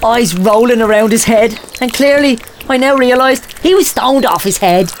JJ, eyes rolling around his head. And clearly, I now realised he was stoned off his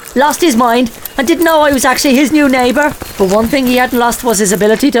head, lost his mind, and didn't know I was actually his new neighbour. But one thing he hadn't lost was his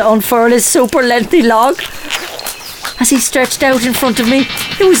ability to unfurl his super lengthy log. As he stretched out in front of me,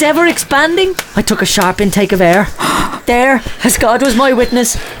 it was ever expanding. I took a sharp intake of air. There, as God was my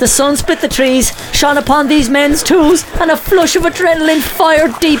witness, the sun split the trees, shone upon these men's tools, and a flush of adrenaline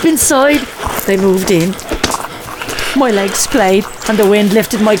fired deep inside. They moved in. My legs splayed, and the wind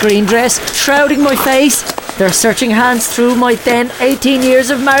lifted my green dress, shrouding my face. Their searching hands threw my then 18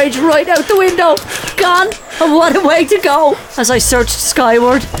 years of marriage right out the window. Gone, and what a way to go, as I searched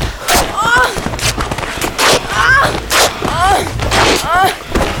skyward.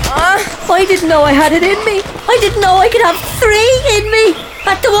 I didn't know I had it in me. I didn't know I could have 3 in me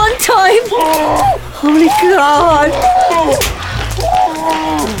at the one time. Holy God.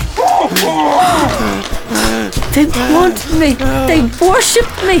 They wanted me. They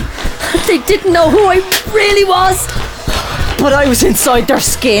worshipped me. They didn't know who I really was. But I was inside their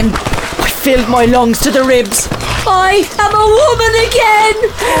skin. I filled my lungs to the ribs. I am a woman again.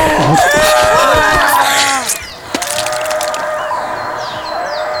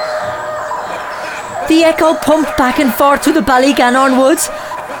 The echo pumped back and forth through the Ballygannon woods.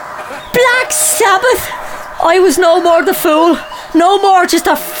 Black Sabbath! I was no more the fool. No more just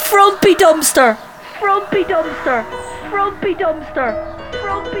a frumpy dumpster. Frumpy dumpster. Frumpy dumpster.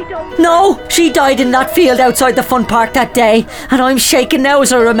 Frumpy dumpster. No, she died in that field outside the fun park that day. And I'm shaken now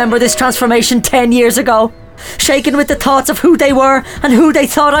as I remember this transformation 10 years ago. Shaken with the thoughts of who they were and who they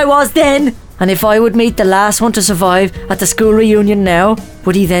thought I was then. And if I would meet the last one to survive at the school reunion now,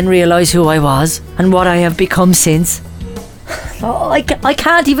 would he then realise who I was and what I have become since? Oh, I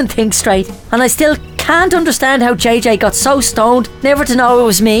can't even think straight. And I still can't understand how JJ got so stoned never to know it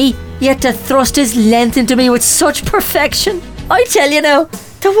was me, yet to thrust his length into me with such perfection. I tell you now,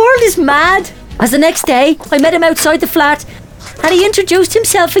 the world is mad. As the next day, I met him outside the flat and he introduced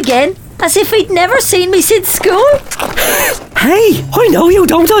himself again as if he'd never seen me since school. Hey, I know you,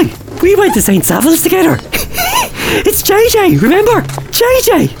 don't I? We went to St. Savile's together. It's JJ, remember?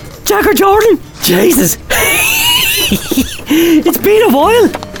 JJ! Jagger Jordan! Jesus! It's been a while.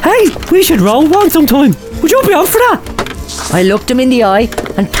 Hey, we should roll one sometime. Would you be up for that? I looked him in the eye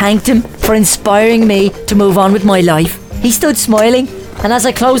and thanked him for inspiring me to move on with my life. He stood smiling, and as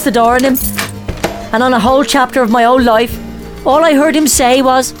I closed the door on him, and on a whole chapter of my own life, all I heard him say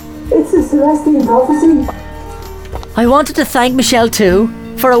was, "It's a Celestine Prophecy." I wanted to thank Michelle too,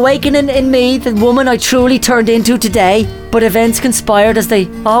 for awakening in me the woman I truly turned into today. But events conspired as they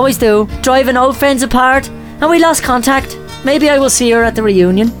always do, driving old friends apart, and we lost contact. Maybe I will see her at the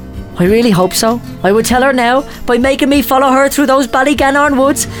reunion. I really hope so. I would tell her now, by making me follow her through those Ballygannon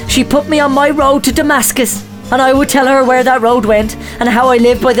woods, she put me on my road to Damascus. And I would tell her where that road went, and how I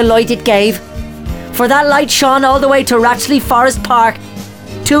lived by the light it gave. For that light shone all the way to Ratchley Forest Park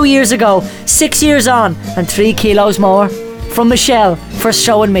 2 years ago, 6 years on, and 3 kilos more. From Michelle for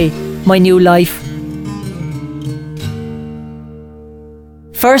showing me my new life.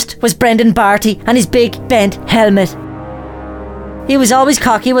 First was Brendan Barty and his big bent helmet. He was always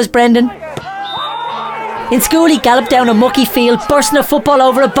cocky, was Brendan. In school he galloped down a mucky field, bursting a football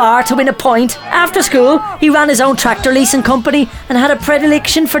over a bar to win a point. After school he ran his own tractor leasing company and had a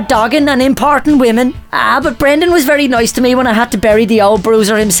predilection for dogging and importing women. But Brendan was very nice to me when I had to bury the old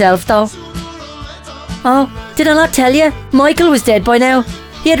bruiser himself though. Oh, did I not tell you? Michael was dead by now.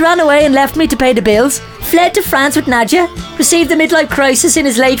 He had ran away and left me to pay the bills, fled to France with Nadia, received a midlife crisis in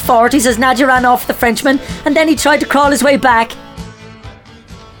his late 40s as Nadia ran off the Frenchman, and then he tried to crawl his way back.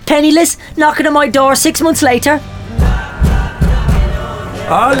 Penniless, knocking on my door 6 months later.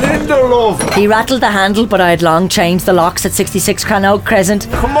 Ah, Linda, love. He rattled the handle, but I had long changed the locks at 66 Cranogue Crescent.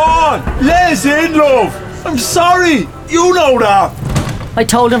 Come on, let us in, love. I'm sorry, you know that. I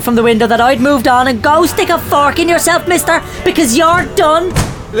told him from the window that I'd moved on and go stick a fork in yourself, mister, because you're done.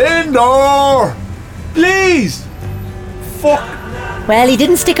 Linda, please. Fuck. Well, he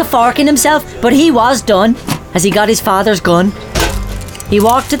didn't stick a fork in himself, but he was done, as he got his father's gun. He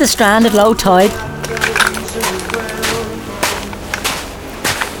walked to the strand at low tide.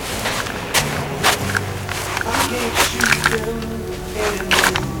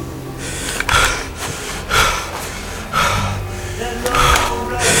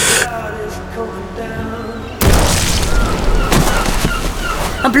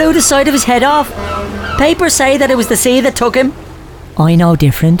 And blew the side of his head off. Papers say that it was the sea that took him. I know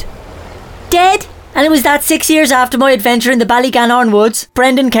different. Dead? And it was that 6 years after my adventure in the Ballygannorn woods,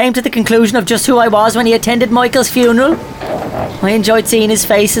 Brendan came to the conclusion of just who I was when he attended Michael's funeral. I enjoyed seeing his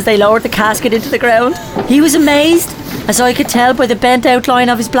face as they lowered the casket into the ground. He was amazed, as I could tell by the bent outline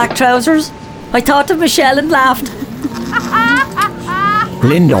of his black trousers. I thought of Michelle and laughed.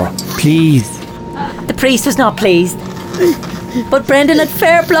 Linda, please. The priest was not pleased. But Brendan had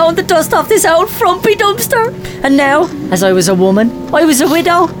fair blown the dust off this old frumpy dumpster. And now, as I was a woman, I was a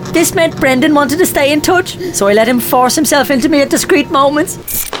widow. This meant Brendan wanted to stay in touch, so I let him force himself into me at discreet moments.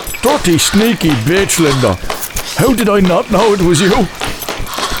 Dirty, sneaky bitch, Linda. How did I not know it was you?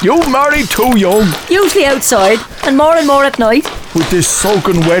 You married too young. Usually outside, and more at night. With this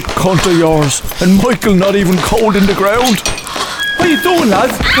soaking wet cunt of yours, and Michael not even cold in the ground. What are you doing,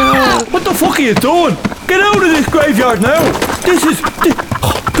 lads? What the fuck are you doing? Get out of this graveyard now!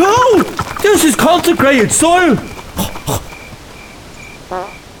 This is consecrated soil!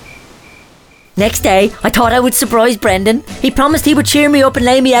 Next day, I thought I would surprise Brendan. He promised he would cheer me up and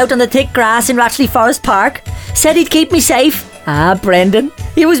lay me out on the thick grass in Ratchley Forest Park. Said he'd keep me safe. Ah, Brendan.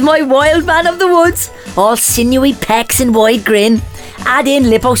 He was my wild man of the woods. All sinewy pecs and wide grin. Add in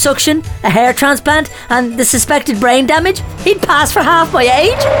liposuction, a hair transplant, and the suspected brain damage. He'd pass for half my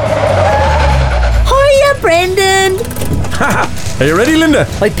age. Hiya, Brendan. Are you ready, Linda?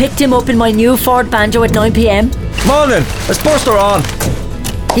 I picked him up in my new Ford Banjo at 9 p.m. Come on then, let's burst her on.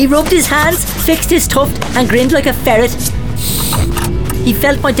 He rubbed his hands, fixed his tuft, and grinned like a ferret. He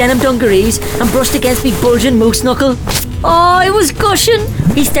felt my denim dungarees and brushed against me bulging moose knuckle. Oh, I was gushing.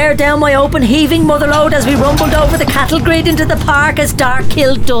 He stared down my open, heaving motherlode as we rumbled over the cattle grid into the park as dark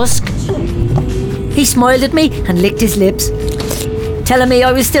killed dusk. He smiled at me and licked his lips, telling me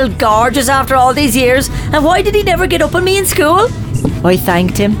I was still gorgeous after all these years, and why did he never get up on me in school? I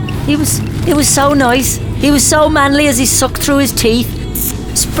thanked him. He was so nice. He was so manly as he sucked through his teeth,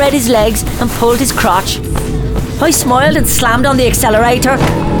 spread his legs and pulled his crotch. I smiled and slammed on the accelerator.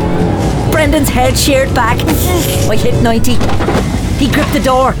 Brendan's head sheared back. I hit 90. He gripped the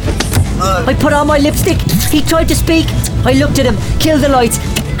door. I put on my lipstick. He tried to speak. I looked at him, killed the lights,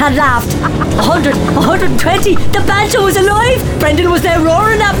 and laughed. 100, 120. The banjo was alive. Brendan was there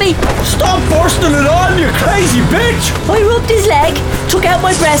roaring at me. Stop bursting it on, you crazy bitch! I rubbed his leg, took out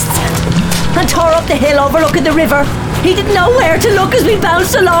my breasts, and tore up the hill overlooking the river. He didn't know where to look as we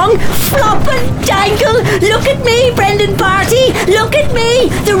bounced along. Flop and dangle. Look at me, Brendan Party. Look at me.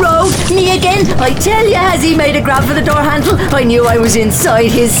 The road, me again. I tell you, as he made a grab for the door handle, I knew I was inside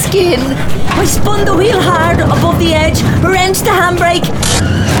his skin. I spun the wheel hard above the edge, wrenched the handbrake.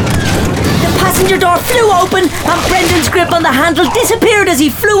 The passenger door flew open and Brendan's grip on the handle disappeared as he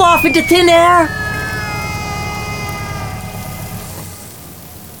flew off into thin air.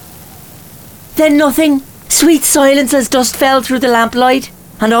 Then nothing. Sweet silence as dust fell through the lamplight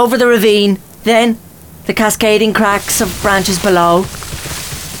and over the ravine. Then the cascading cracks of branches below.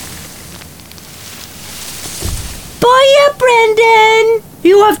 Bye, Brendan!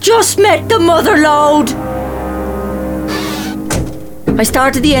 You have just met the mother lode. I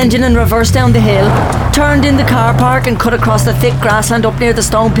started the engine and reversed down the hill, turned in the car park and cut across the thick grassland up near the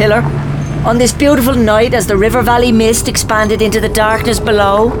stone pillar. On this beautiful night as the river valley mist expanded into the darkness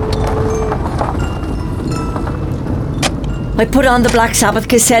below, I put on the Black Sabbath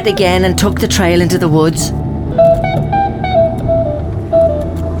cassette again and took the trail into the woods.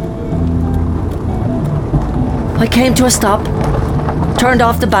 I came to a stop, turned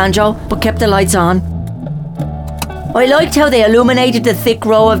off the banjo but kept the lights on. I liked how they illuminated the thick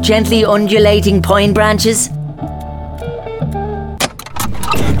row of gently undulating pine branches.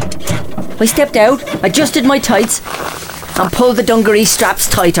 I stepped out, adjusted my tights and pulled the dungaree straps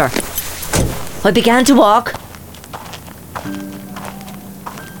tighter. I began to walk.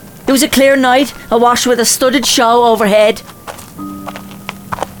 It was a clear night, awash with a studded show overhead.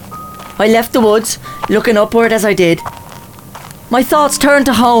 I left the woods, looking upward as I did. My thoughts turned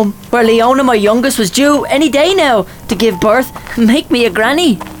to home, where Leona, my youngest, was due any day now to give birth and make me a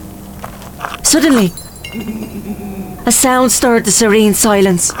granny. Suddenly, a sound stirred the serene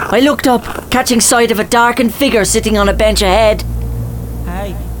silence. I looked up, catching sight of a darkened figure sitting on a bench ahead.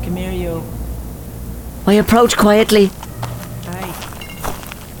 Hey, come here, you. I approached quietly.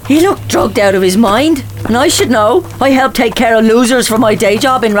 He looked drugged out of his mind, and I should know. I helped take care of losers for my day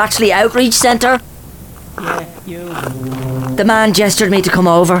job in Ratchley Outreach Centre. Yeah, you. The man gestured me to come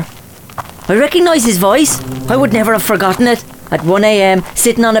over. I recognised his voice. I would never have forgotten it. At 1 a.m,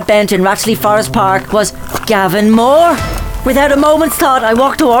 sitting on a bench in Ratchley Forest Park was Gavin Moore. Without a moment's thought, I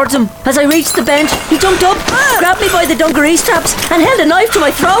walked towards him. As I reached the bench, he jumped up, grabbed me by the dungaree straps, and held a knife to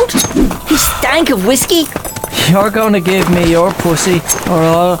my throat. He stank of whiskey. You're gonna give me your pussy, or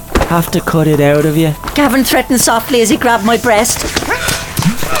I'll... have to cut it out of you. Gavin threatened softly as he grabbed my breast.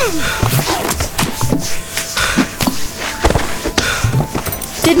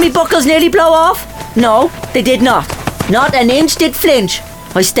 Did me buckles nearly blow off? No, they did not. Not an inch did flinch.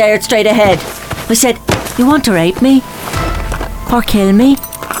 I stared straight ahead. I said, "You want to rape me? Or kill me?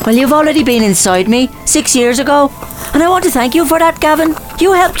 Well, you've already been inside me 6 years ago. And I want to thank you for that, Gavin.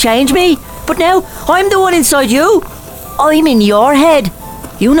 You helped change me. But now, I'm the one inside you. I'm in your head.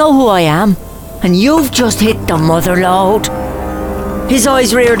 You know who I am. And you've just hit the mother load." His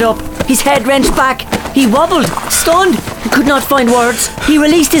eyes reared up. His head wrenched back. He wobbled, stunned, and could not find words. He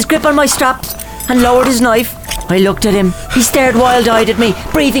released his grip on my straps and lowered his knife. I looked at him. He stared wild-eyed at me,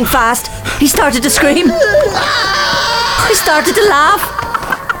 breathing fast. He started to scream. I started to laugh.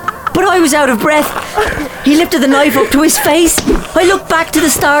 But I was out of breath. He lifted the knife up to his face. I looked back to the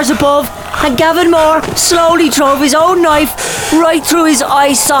stars above, and Gavin Moore slowly drove his own knife right through his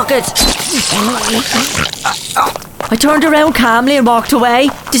eye socket. I turned around calmly and walked away,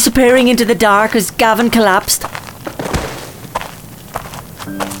 disappearing into the dark as Gavin collapsed.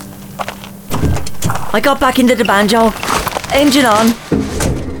 I got back into the banjo, engine on.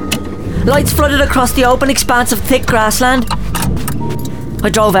 Lights flooded across the open expanse of thick grassland. I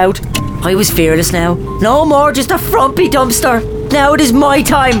drove out. I was fearless now. No more just a frumpy dumpster. Now it is my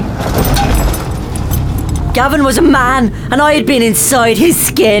time. Gavin was a man, and I had been inside his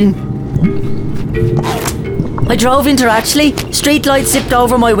skin. I drove into Ratchley. Street lights zipped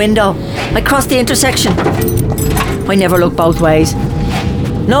over my window. I crossed the intersection. I never looked both ways.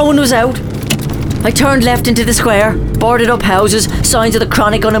 No one was out. I turned left into the square. Boarded up houses, signs of the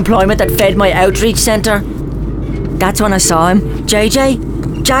chronic unemployment that fed my outreach centre. That's when I saw him.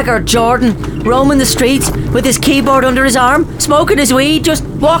 JJ, Jagger Jordan, roaming the streets with his keyboard under his arm, smoking his weed, just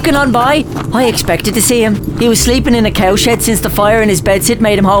walking on by. I expected to see him. He was sleeping in a cowshed since the fire in his bedsit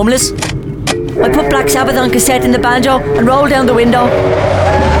made him homeless. I put Black Sabbath on cassette in the banjo and rolled down the window.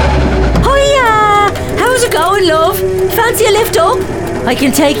 Hiya! How's it going, love? Fancy a lift up? I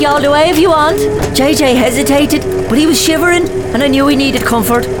can take you all the way if you want. JJ hesitated, but he was shivering and I knew he needed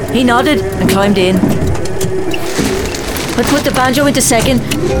comfort. He nodded and climbed in. I put the banjo into second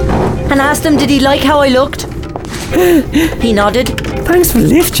and asked him did he like how I looked. He nodded. Thanks for the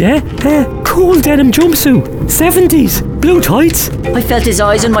lift, yeah? Cool denim jumpsuit, 70s, blue tights. I felt his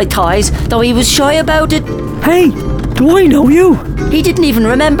eyes on my thighs, though he was shy about it. Hey, do I know you? He didn't even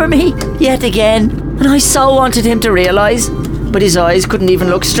remember me, yet again. And I so wanted him to realise. But his eyes couldn't even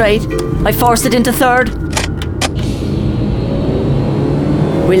look straight. I forced it into third.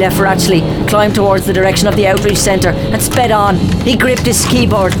 We left Ratchley, climbed towards the direction of the outreach centre and sped on. He gripped his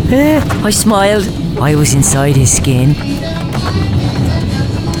keyboard. I smiled. I was inside his skin.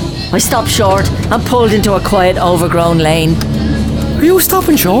 I stopped short and pulled into a quiet, overgrown lane. Are you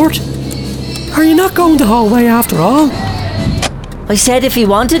stopping short? Are you not going the whole way after all? I said if he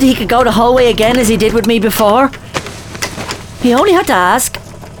wanted, he could go the whole way again as he did with me before. He only had to ask.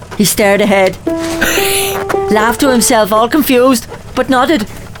 He stared ahead. Laughed to himself, all confused, but nodded.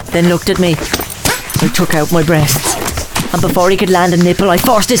 Then looked at me. I took out my breasts. And before he could land a nipple, I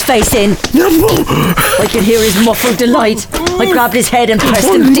forced his face in. I could hear his muffled delight. I grabbed his head and pressed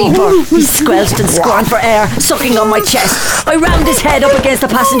him deeper. He squelched and squirmed for air, sucking on my chest. I rammed his head up against the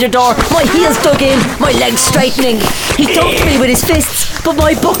passenger door, my heels dug in, my legs straightening. He dunked me with his fists, but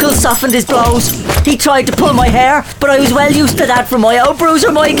my buckles softened his blows. He tried to pull my hair, but I was well used to that from my old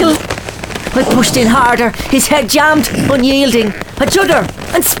bruiser Michael. I pushed in harder, his head jammed, unyielding. A judder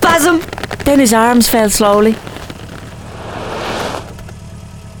and spasm. Then his arms fell slowly.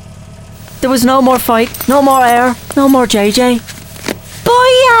 There was no more fight, no more air, no more JJ.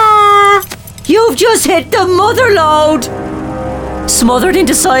 Booyah! You've just hit the mother load! Smothered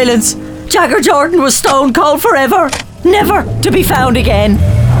into silence, Jagger Jordan was stone cold forever, never to be found again.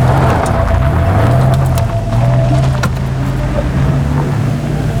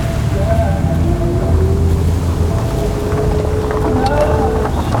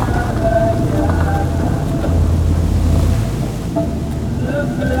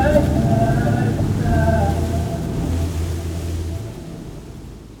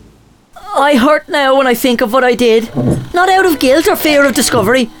 I hurt now when I think of what I did. Not out of guilt or fear of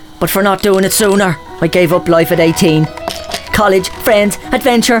discovery, but for not doing it sooner. I gave up life at 18. College, friends,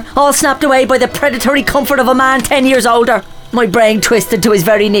 adventure, all snapped away by the predatory comfort of a man 10 years older. My brain twisted to his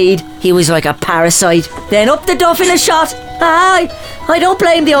very need. He was like a parasite. Then up the duff in a shot. I don't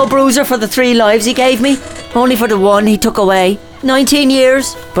blame the old bruiser for the 3 lives he gave me. Only for the one he took away. 19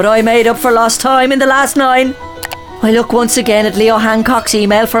 years, but I made up for lost time in the last 9. I look once again at Leo Hancock's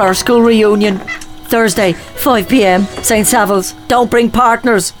email for our school reunion. Thursday, 5 p.m, St. Savills. Don't bring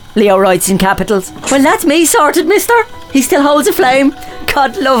partners. Leo writes in capitals. Well, that's me sorted, mister. He still holds a flame.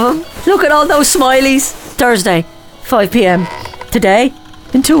 God love him. Look at all those smileys. Thursday, 5 p.m. Today,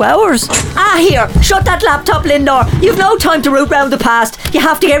 in 2 hours. Here, shut that laptop, Lindor. You've no time to root round the past. You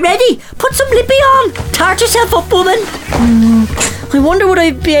have to get ready. Put some lippy on. Tart yourself up, woman. I wonder would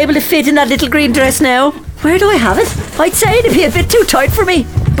I be able to fit in that little green dress now? Where do I have it? I'd say it'd be a bit too tight for me.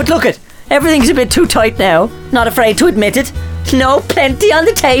 But look it, everything's a bit too tight now. Not afraid to admit it. No plenty on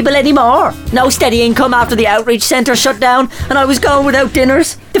the table anymore. No steady income after the outreach centre shut down and I was going without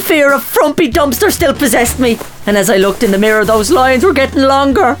dinners. The fear of Frumpy Dumpster still possessed me. And as I looked in the mirror, those lines were getting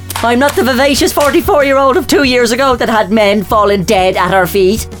longer. I'm not the vivacious 44-year-old of 2 years ago that had men falling dead at her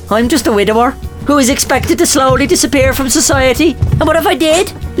feet. I'm just a widower who is expected to slowly disappear from society. And what if I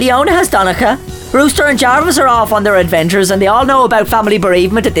did? Leona has Donica. Rooster and Jarvis are off on their adventures and they all know about family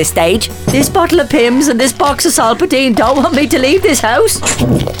bereavement at this stage. This bottle of Pimm's and this box of Salpatine don't want me to leave this house.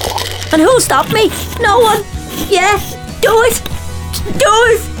 And who'll stop me? No one. Yeah, do it. Do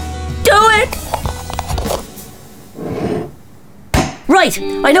it. Do it. Right,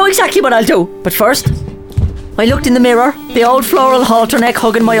 I know exactly what I'll do. But first, I looked in the mirror, the old floral halter neck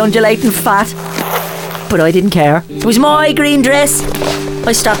hugging my undulating fat. But I didn't care. It was my green dress.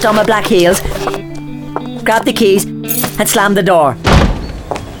 I strapped on my black heels, grabbed the keys and slammed the door.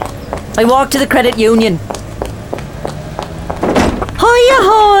 I walked to the credit union. Hiya,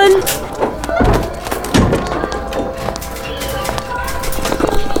 hon!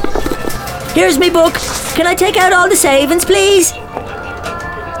 Here's me book. Can I take out all the savings, please?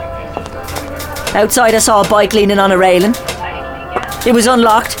 Outside I saw a bike leaning on a railing. It was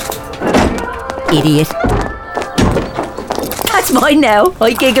unlocked. Idiot. That's mine now,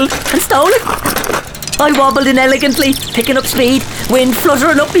 I giggled and stole it. I wobbled inelegantly, picking up speed, wind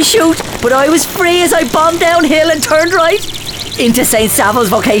fluttering up my chute, but I was free as I bombed downhill and turned right into St. Savile's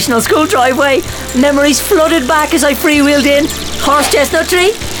Vocational School driveway. Memories flooded back as I freewheeled in. Horse chestnut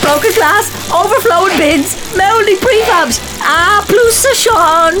tree, broken glass, overflowing bins, mouldy prefabs, plus a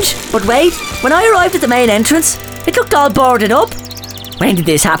change. But wait, when I arrived at the main entrance, it looked all boarded up. When did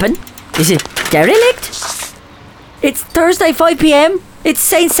this happen? Is it derelict? It's Thursday 5 p.m. It's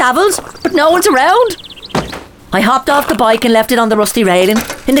St. Savile's, but no one's around. I hopped off the bike and left it on the rusty railing.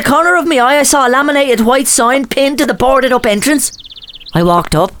 In the corner of my eye I saw a laminated white sign pinned to the boarded up entrance. I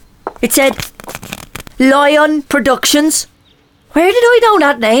walked up. It said Lion Productions. Where did I know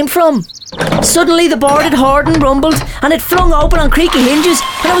that name from? Suddenly the boarded hoarding rumbled and it flung open on creaky hinges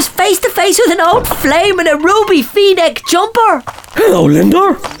and I was face to face with an old flame in a ruby V-neck jumper. Hello,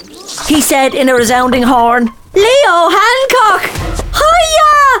 Lindor, he said in a resounding horn. Leo Hancock!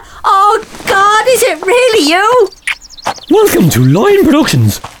 Hiya! Oh God, is it really you? Welcome to Lion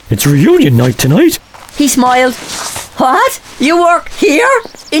Productions. It's reunion night tonight. He smiled. What? You work here?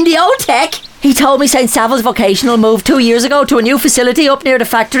 In the old tech? He told me St. Savile's Vocational moved 2 years ago to a new facility up near the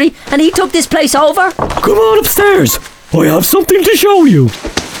factory and he took this place over. Come on upstairs. I have something to show you.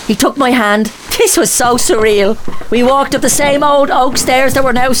 He took my hand. This was so surreal. We walked up the same old oak stairs that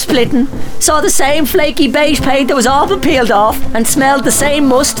were now splitting, saw the same flaky beige paint that was all but peeled off, and smelled the same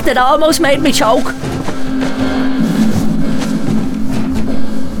must that almost made me choke.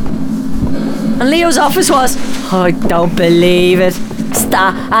 And Leo's office was, I don't believe it,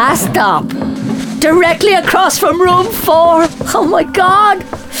 stop. Directly across from room 4. Oh my God.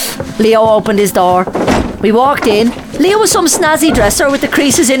 Leo opened his door. We walked in. Leo was some snazzy dresser with the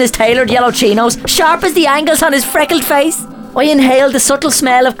creases in his tailored yellow chinos, sharp as the angles on his freckled face. I inhaled the subtle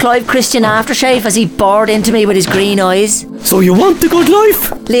smell of Clive Christian aftershave as he bored into me with his green eyes. So you want the good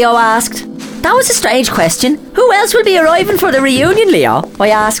life? Leo asked. That was a strange question. Who else will be arriving for the reunion, Leo? I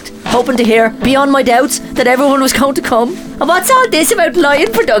asked, hoping to hear, beyond my doubts, that everyone was going to come. And what's all this about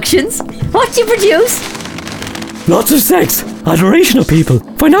Lion Productions? What do you produce? Lots of sex, adoration of people,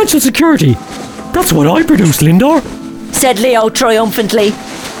 financial security. That's what I produce, Lindor, said Leo triumphantly.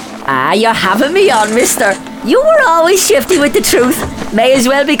 You're having me on, mister. You were always shifty with the truth. May as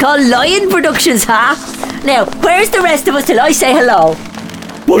well be called Lion Productions, huh? Now, where's the rest of us till I say hello?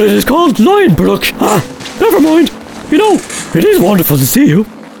 Well, it is called Lion Production. Never mind. You know, it is wonderful to see you.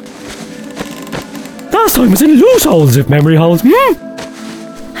 Last time was in Loose Holes, if memory holds.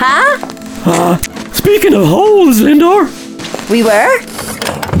 Huh? Speaking of holes, Lindor. We were?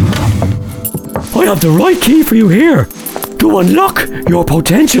 I have the right key for you here to unlock your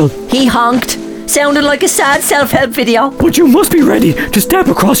potential. He honked. Sounded like a sad self-help video. But you must be ready to step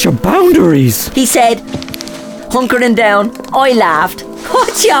across your boundaries, he said, hunkering down. I laughed.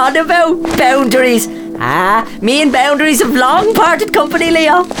 What you on about? Boundaries? Me and boundaries have long parted company,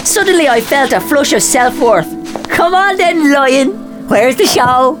 Leo. Suddenly I felt a flush of self-worth. Come on then, Lion. Where's the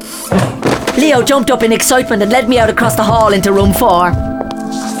show? Leo jumped up in excitement and led me out across the hall into room 4.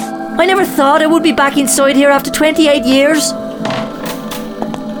 I never thought I would be back inside here after 28 years.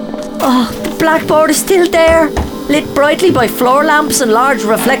 Oh, the blackboard is still there, lit brightly by floor lamps and large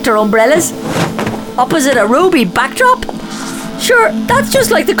reflector umbrellas. Opposite a ruby backdrop. Sure, that's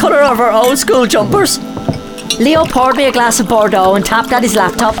just like the colour of our old school jumpers. Leo poured me a glass of Bordeaux and tapped at his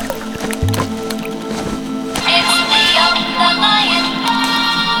laptop.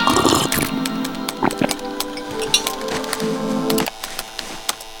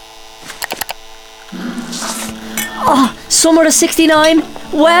 Oh, summer of '69.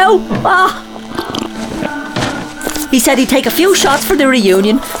 Wow. He said he'd take a few shots for the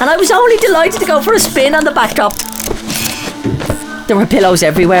reunion, and I was only delighted to go for a spin on the backdrop. There were pillows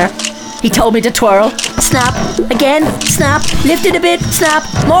everywhere. He told me to twirl, snap, again, snap, lift it a bit, snap,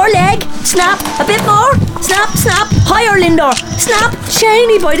 more leg, snap, a bit more, snap, snap, higher Lindor, snap,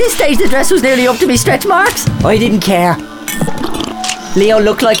 Shaney. By this stage the dress was nearly up to me stretch marks. I didn't care. Leo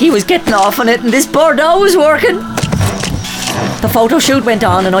looked like he was getting off on it, and this Bordeaux was working. The photo shoot went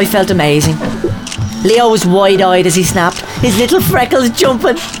on and I felt amazing. Leo was wide-eyed as he snapped, his little freckles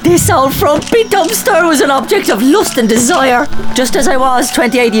jumping. This old Frumpy Dumpster was an object of lust and desire, just as I was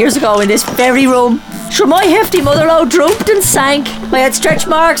 28 years ago in this very room. Sure, my hefty mother-in-law drooped and sank. I had stretch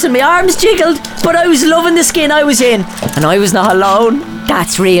marks and my arms jiggled, but I was loving the skin I was in, and I was not alone.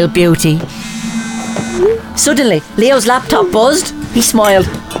 That's real beauty. Suddenly, Leo's laptop buzzed. He smiled,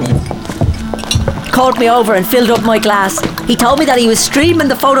 called me over and filled up my glass. He told me that he was streaming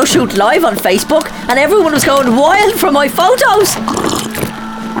the photo shoot live on Facebook and everyone was going wild for my photos.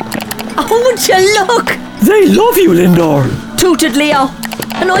 Oh, would you look? They love you, Lindor, tooted Leo.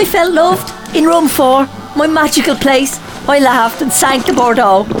 And I felt loved in room 4, my magical place. I laughed and sank the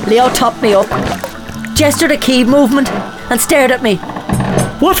Bordeaux. Leo topped me up, gestured a key movement and stared at me.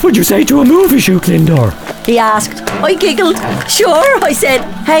 What would you say to a movie shoot, Lindor? He asked. I giggled. Sure, I said.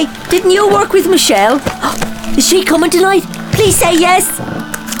 Hey, didn't you work with Michelle? Is she coming tonight? Please say yes.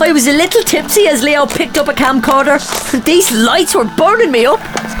 I was a little tipsy as Leo picked up a camcorder. These lights were burning me up.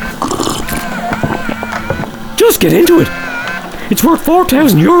 Just get into it. It's worth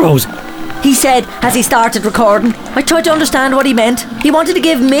 €4,000, he said as he started recording. I tried to understand what he meant. He wanted to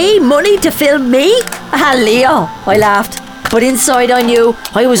give me money to film me? Ah, Leo, I laughed. But inside I knew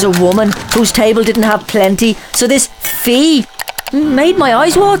I was a woman whose table didn't have plenty, so this fee made my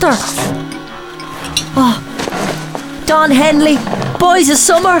eyes water. Oh, Don Henley, Boys of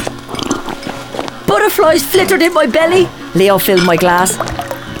Summer. Butterflies flittered in my belly. Leo filled my glass.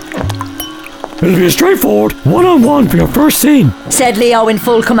 It'll be a straightforward one-on-one for your first scene, said Leo in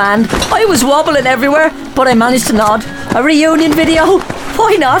full command. I was wobbling everywhere, but I managed to nod. A reunion video?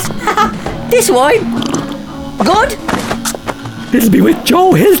 Why not? This wine. Good? It'll be with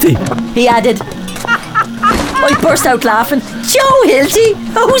Joe Hilty, he added. I burst out laughing. Joe Hilty?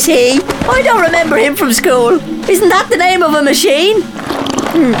 Who's he? I don't remember him from school. Isn't that the name of a machine?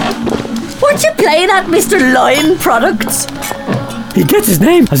 Weren't you playing at Mr. Lion Products? He gets his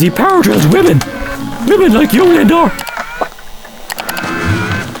name as he power drills women. Women like you, Lindor.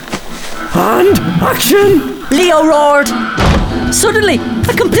 And action! Leo roared. Suddenly,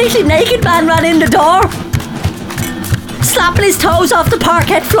 a completely naked man ran in the door, slapping his toes off the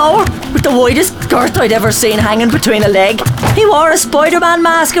parquet floor with the widest skirt I'd ever seen hanging between a leg. He wore a Spider-Man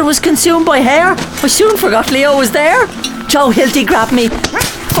mask and was consumed by hair. I soon forgot Leo was there. Joe Hilty grabbed me,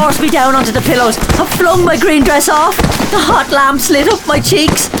 forced me down onto the pillows. I flung my green dress off. The hot lamps lit up my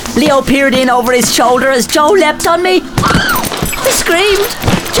cheeks. Leo peered in over his shoulder as Joe leapt on me. I screamed.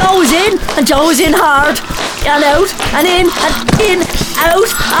 Joe was in, and Joe was in hard. And out, and in, out.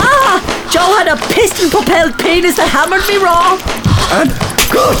 Ah! Joe had a piston-propelled penis that hammered me raw. And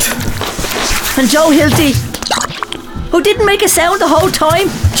good. And Joe Hilty, who didn't make a sound the whole time,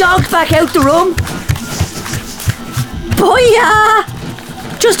 jogged back out the room. Booyah!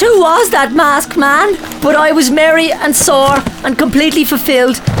 Just who was that masked man? But I was merry and sore and completely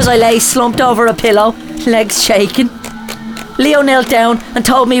fulfilled as I lay slumped over a pillow, legs shaking. Leo knelt down and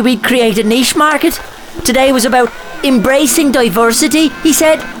told me we'd create a niche market. Today was about embracing diversity, he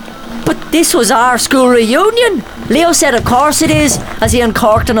said. But this was our school reunion. Leo said of course it is, as he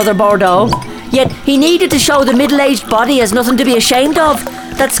uncorked another Bordeaux. Yet he needed to show the middle-aged body as nothing to be ashamed of.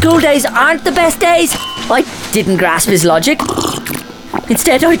 That school days aren't the best days. I didn't grasp his logic.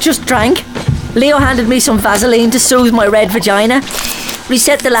 Instead I just drank. Leo handed me some Vaseline to soothe my red vagina,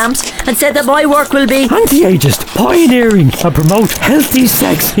 reset the lamps and said that my work will be anti-ageist, pioneering and promote healthy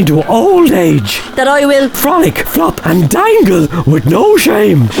sex into old age. That I will frolic, flop and dangle with no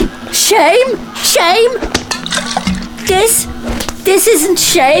shame. Shame? Shame? This This isn't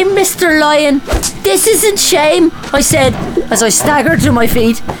shame, Mr. Lion. This isn't shame, I said as I staggered to my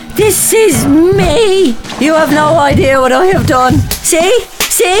feet. This is me. You have no idea what I have done. See?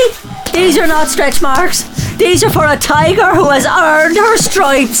 These are not stretch marks. These are for a tiger who has earned her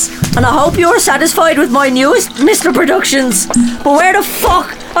stripes. And I hope you're satisfied with my newest Mr. Productions. But where the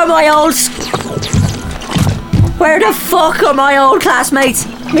fuck are my old... Where the fuck are my old classmates?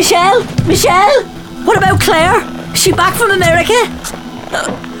 Michelle? What about Claire? Is she back from America?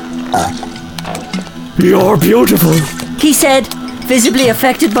 You're beautiful, he said, visibly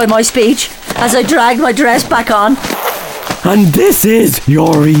affected by my speech, as I dragged my dress back on. And this is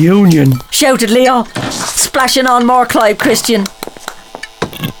your reunion, shouted Leo, splashing on more Clive Christian.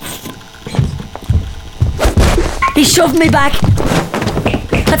 He shoved me back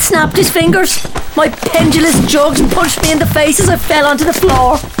and snapped his fingers. My pendulous jugs punched me in the face as I fell onto the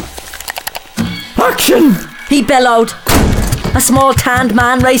floor. Action! He bellowed. A small tanned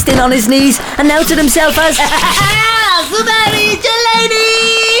man raced in on his knees, announced himself as Zuberi,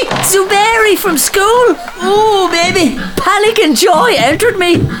 lady! Zuberi from school! Ooh, baby! Panic and joy entered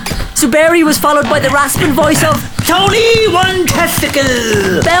me. Zuberi was followed by the rasping voice of Tony One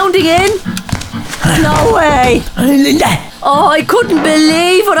Testicle! Bounding in. No way! Oh, I couldn't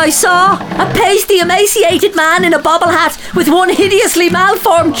believe what I saw. A pasty, emaciated man in a bobble hat with one hideously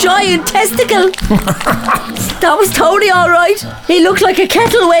malformed giant testicle. That was Tony, all right. He looked like a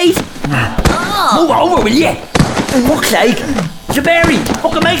kettle weight. Move over, will you? Looks like Zuberi.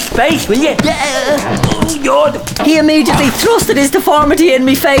 Look at my space, will you? He immediately thrusted his deformity in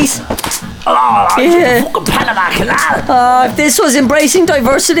me face. Yeah. Fucking Panama Canal. If this was embracing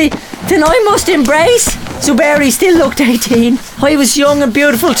diversity, then I must embrace. Zuberi still looked 18. I was young and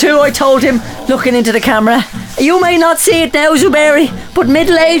beautiful too, I told him, looking into the camera. You may not see it now, Zuberi, but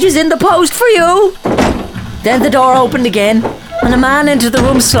middle age is in the post for you. Then the door opened again, and a man entered the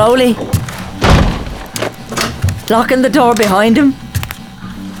room slowly, locking the door behind him.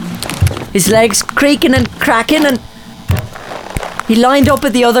 His legs creaking and cracking, and he lined up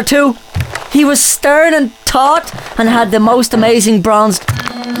with the other two. He was stern and taut and had the most amazing bronzed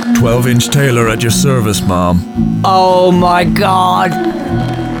 12-inch Taylor at your service, Mom. Oh my God!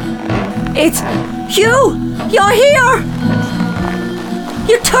 It's you! You're here!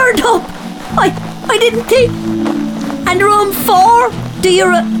 You turned up! I didn't think... And room 4? Do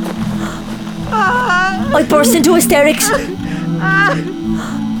you... I burst into hysterics.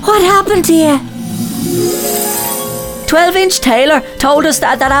 What happened to you? 12-inch Taylor told us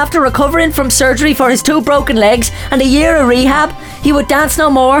that after recovering from surgery for his 2 broken legs and a year of rehab, he would dance no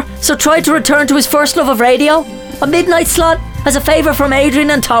more, so tried to return to his first love of radio, a midnight slot, as a favour from Adrian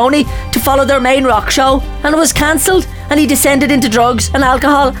and Tony to follow their main rock show, and it was cancelled, and he descended into drugs and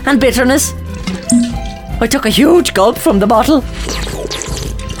alcohol and bitterness. I took a huge gulp from the bottle.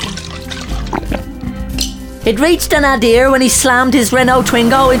 It reached an nadir when he slammed his Renault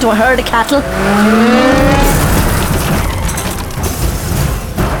Twingo into a herd of cattle,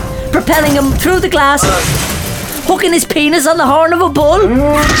 propelling him through the glass, hooking his penis on the horn of a bull.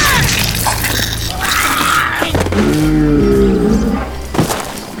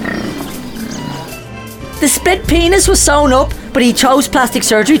 The split penis was sewn up, but he chose plastic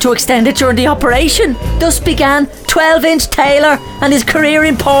surgery to extend it during the operation. Thus began 12-inch Taylor and his career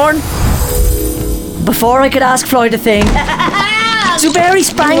in porn. Before I could ask Floyd a thing, Zuberi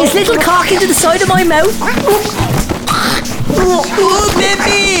sprang his little cock into the side of my mouth. Oh,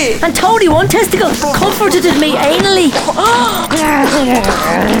 baby! And Tony One Testicle comforted me anally.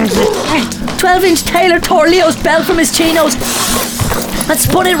 12-inch Taylor tore Leo's belt from his chinos and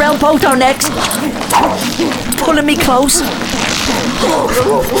spun it round both our necks, pulling me close.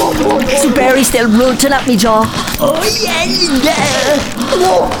 Zuberi still runting at me jaw. Oh yeah!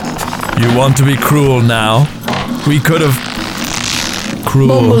 You want to be cruel now? We could have...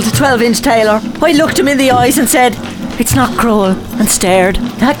 Cruel. Mumbled 12-inch Taylor. I looked him in the eyes and said, "It's not cruel," and stared.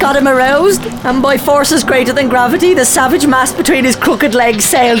 That got him aroused, and by forces greater than gravity, the savage mass between his crooked legs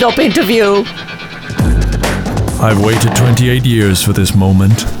sailed up into view. I've waited 28 years for this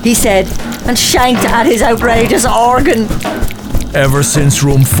moment. He said, and shanked at his outrageous organ. Ever since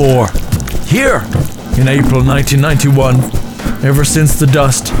room 4. Here, in April 1991. Ever since the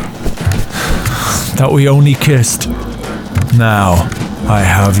dust. That we only kissed. Now, I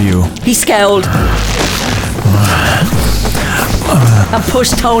have you. He scowled. And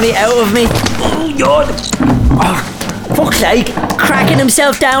pushed Tony out of me. Fuck's sake! Cracking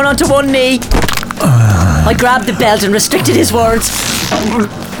himself down onto one knee. I grabbed the belt and restricted his words.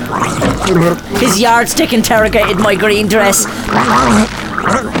 His yardstick interrogated my green dress,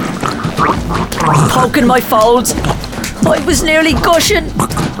 poking my folds. I was nearly gushing.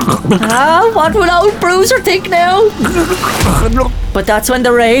 What will old Bruiser think now? But that's when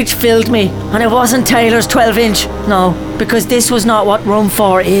the rage filled me, and it wasn't Taylor's 12-inch. No, because this was not what room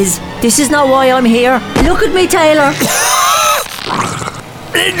 4 is. This is not why I'm here. Look at me, Taylor.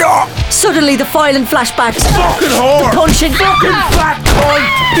 Suddenly the violent flashbacks. Fucking whore! The punching. Fucking fat cunt!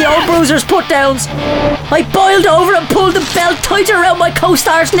 The old Bruiser's put-downs. I boiled over and pulled the belt tighter around my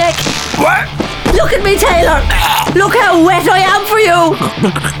co-star's neck. What? Look at me, Taylor. Look how wet I am for you.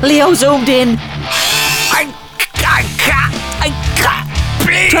 Leo zoomed in. I can't,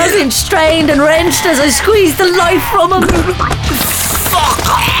 please! 12-inch strained and wrenched as I squeezed the life from him.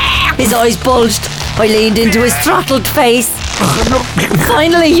 His eyes bulged. I leaned into his throttled face.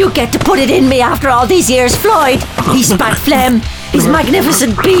 Finally, you get to put it in me after all these years, Floyd. He spat phlegm, his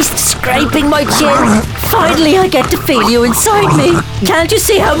magnificent beast scraping my chin. Finally, I get to feel you inside me. Can't you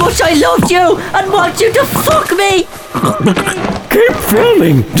see how much I loved you and want you to fuck me? Keep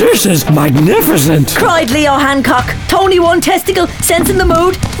filming. This is magnificent. Cried Leo Hancock. Tony, one testicle, sensing the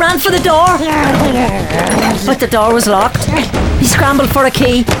mood, ran for the door. But the door was locked. He scrambled for a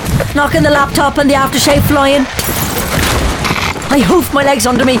key, knocking the laptop and the aftershave flying. I hoofed my legs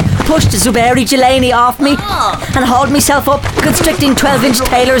under me, pushed Zuberi Jelani off me, and hauled myself up, constricting 12-inch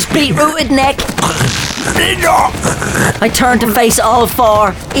Taylor's beetrooted neck. I turned to face all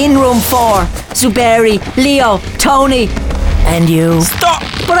 4, in room 4. Zuberi, Leo, Tony, and you. Stop!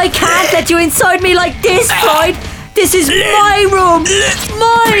 But I can't let you inside me like this, Floyd. This is my room.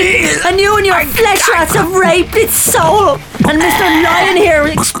 Mine. And you and your flesh rats have raped its soul. And Mr. Lion here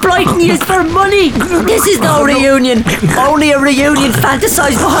exploiting you for money. This is no reunion. Only a reunion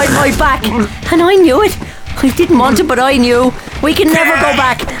fantasized behind my back. And I knew it. I didn't want to, but I knew. We can never go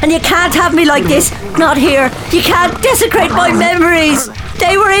back. And you can't have me like this. Not here. You can't desecrate my memories.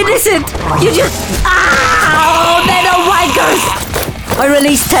 They were innocent. You just... Oh, they're no wankers. I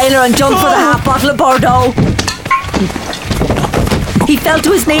released Taylor and jumped for the half bottle of Bordeaux. He fell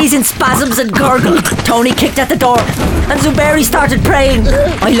to his knees in spasms and gurgled. Tony kicked at the door and Zuberi started praying.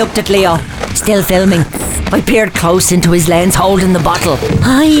 I looked at Leo, still filming. I peered close into his lens holding the bottle.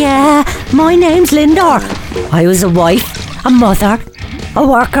 My name's Lindor. I was a wife, a mother, a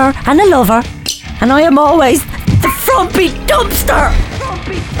worker and a lover. And I am always the Frumpy Dumpster.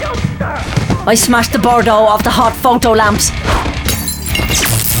 I smashed the Bordeaux off the hot photo lamps.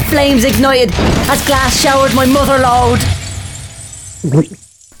 Flames ignited as glass showered my mother load.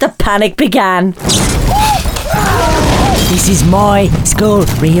 The panic began. This is my school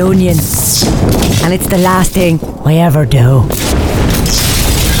reunion, and it's the last thing I ever do.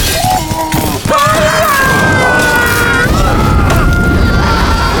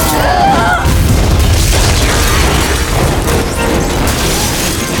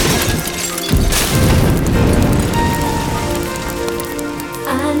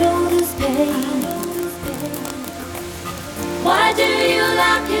 I know this pain. Why do you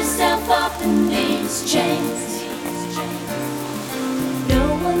lock yourself up in these chains?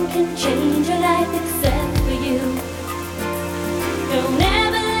 No one can change your life except for you. Don't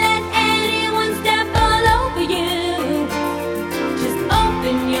ever let anyone step all over you. Just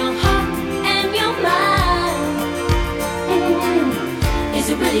open your heart and your mind. Is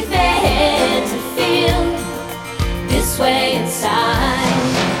it really fair to feel this way inside?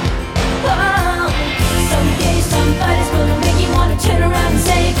 Oh, someday somebody's gonna make you wanna turn around and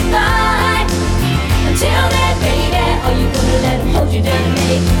say goodbye. Until then, baby, are you gonna let him hold you down and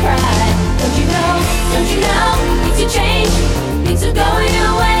make you cry? Don't you know, things will change, things will go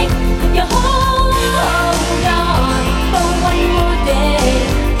your way. If you hold on for one more day,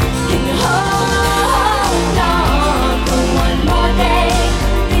 if you hold on for one more day,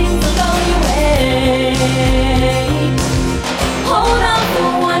 things will go your way. Hold on for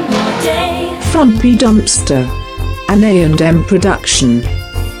one more day. Frumpy Dumpster, an A&M production.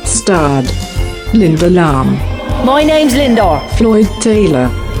 Starred Linda Lamb, My name's Lindor. Floyd Taylor,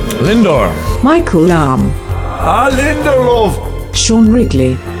 Lindor. Michael Lamb, Lindor, love. Sean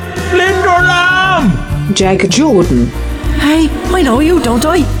Wrigley, Lindor Lamb. Jagger Jordan, Hey, I know you, don't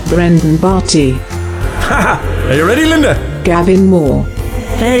I? Brendan Barty, Are you ready, Linda? Gavin Moore,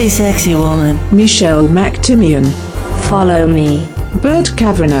 Very sexy woman. Michelle McTimian, Follow me. Bert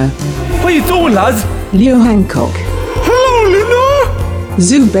Kavanagh, What are you doing, lads? Leo Hancock, Hello, Linda.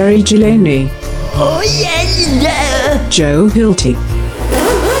 Zuberi Jelani, Oh yeah. Joe Hilty,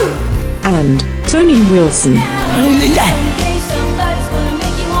 and Tony Wilson. Somebody's gonna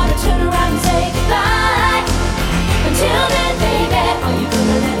make you wanna turn around and say goodbye. Until then, baby, are you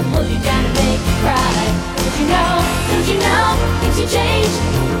gonna let him hold you down and make you cry? Don't you know, things will change,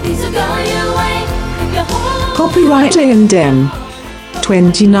 things will go your way. If you hold Copyright A&M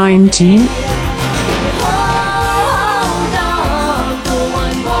 2019.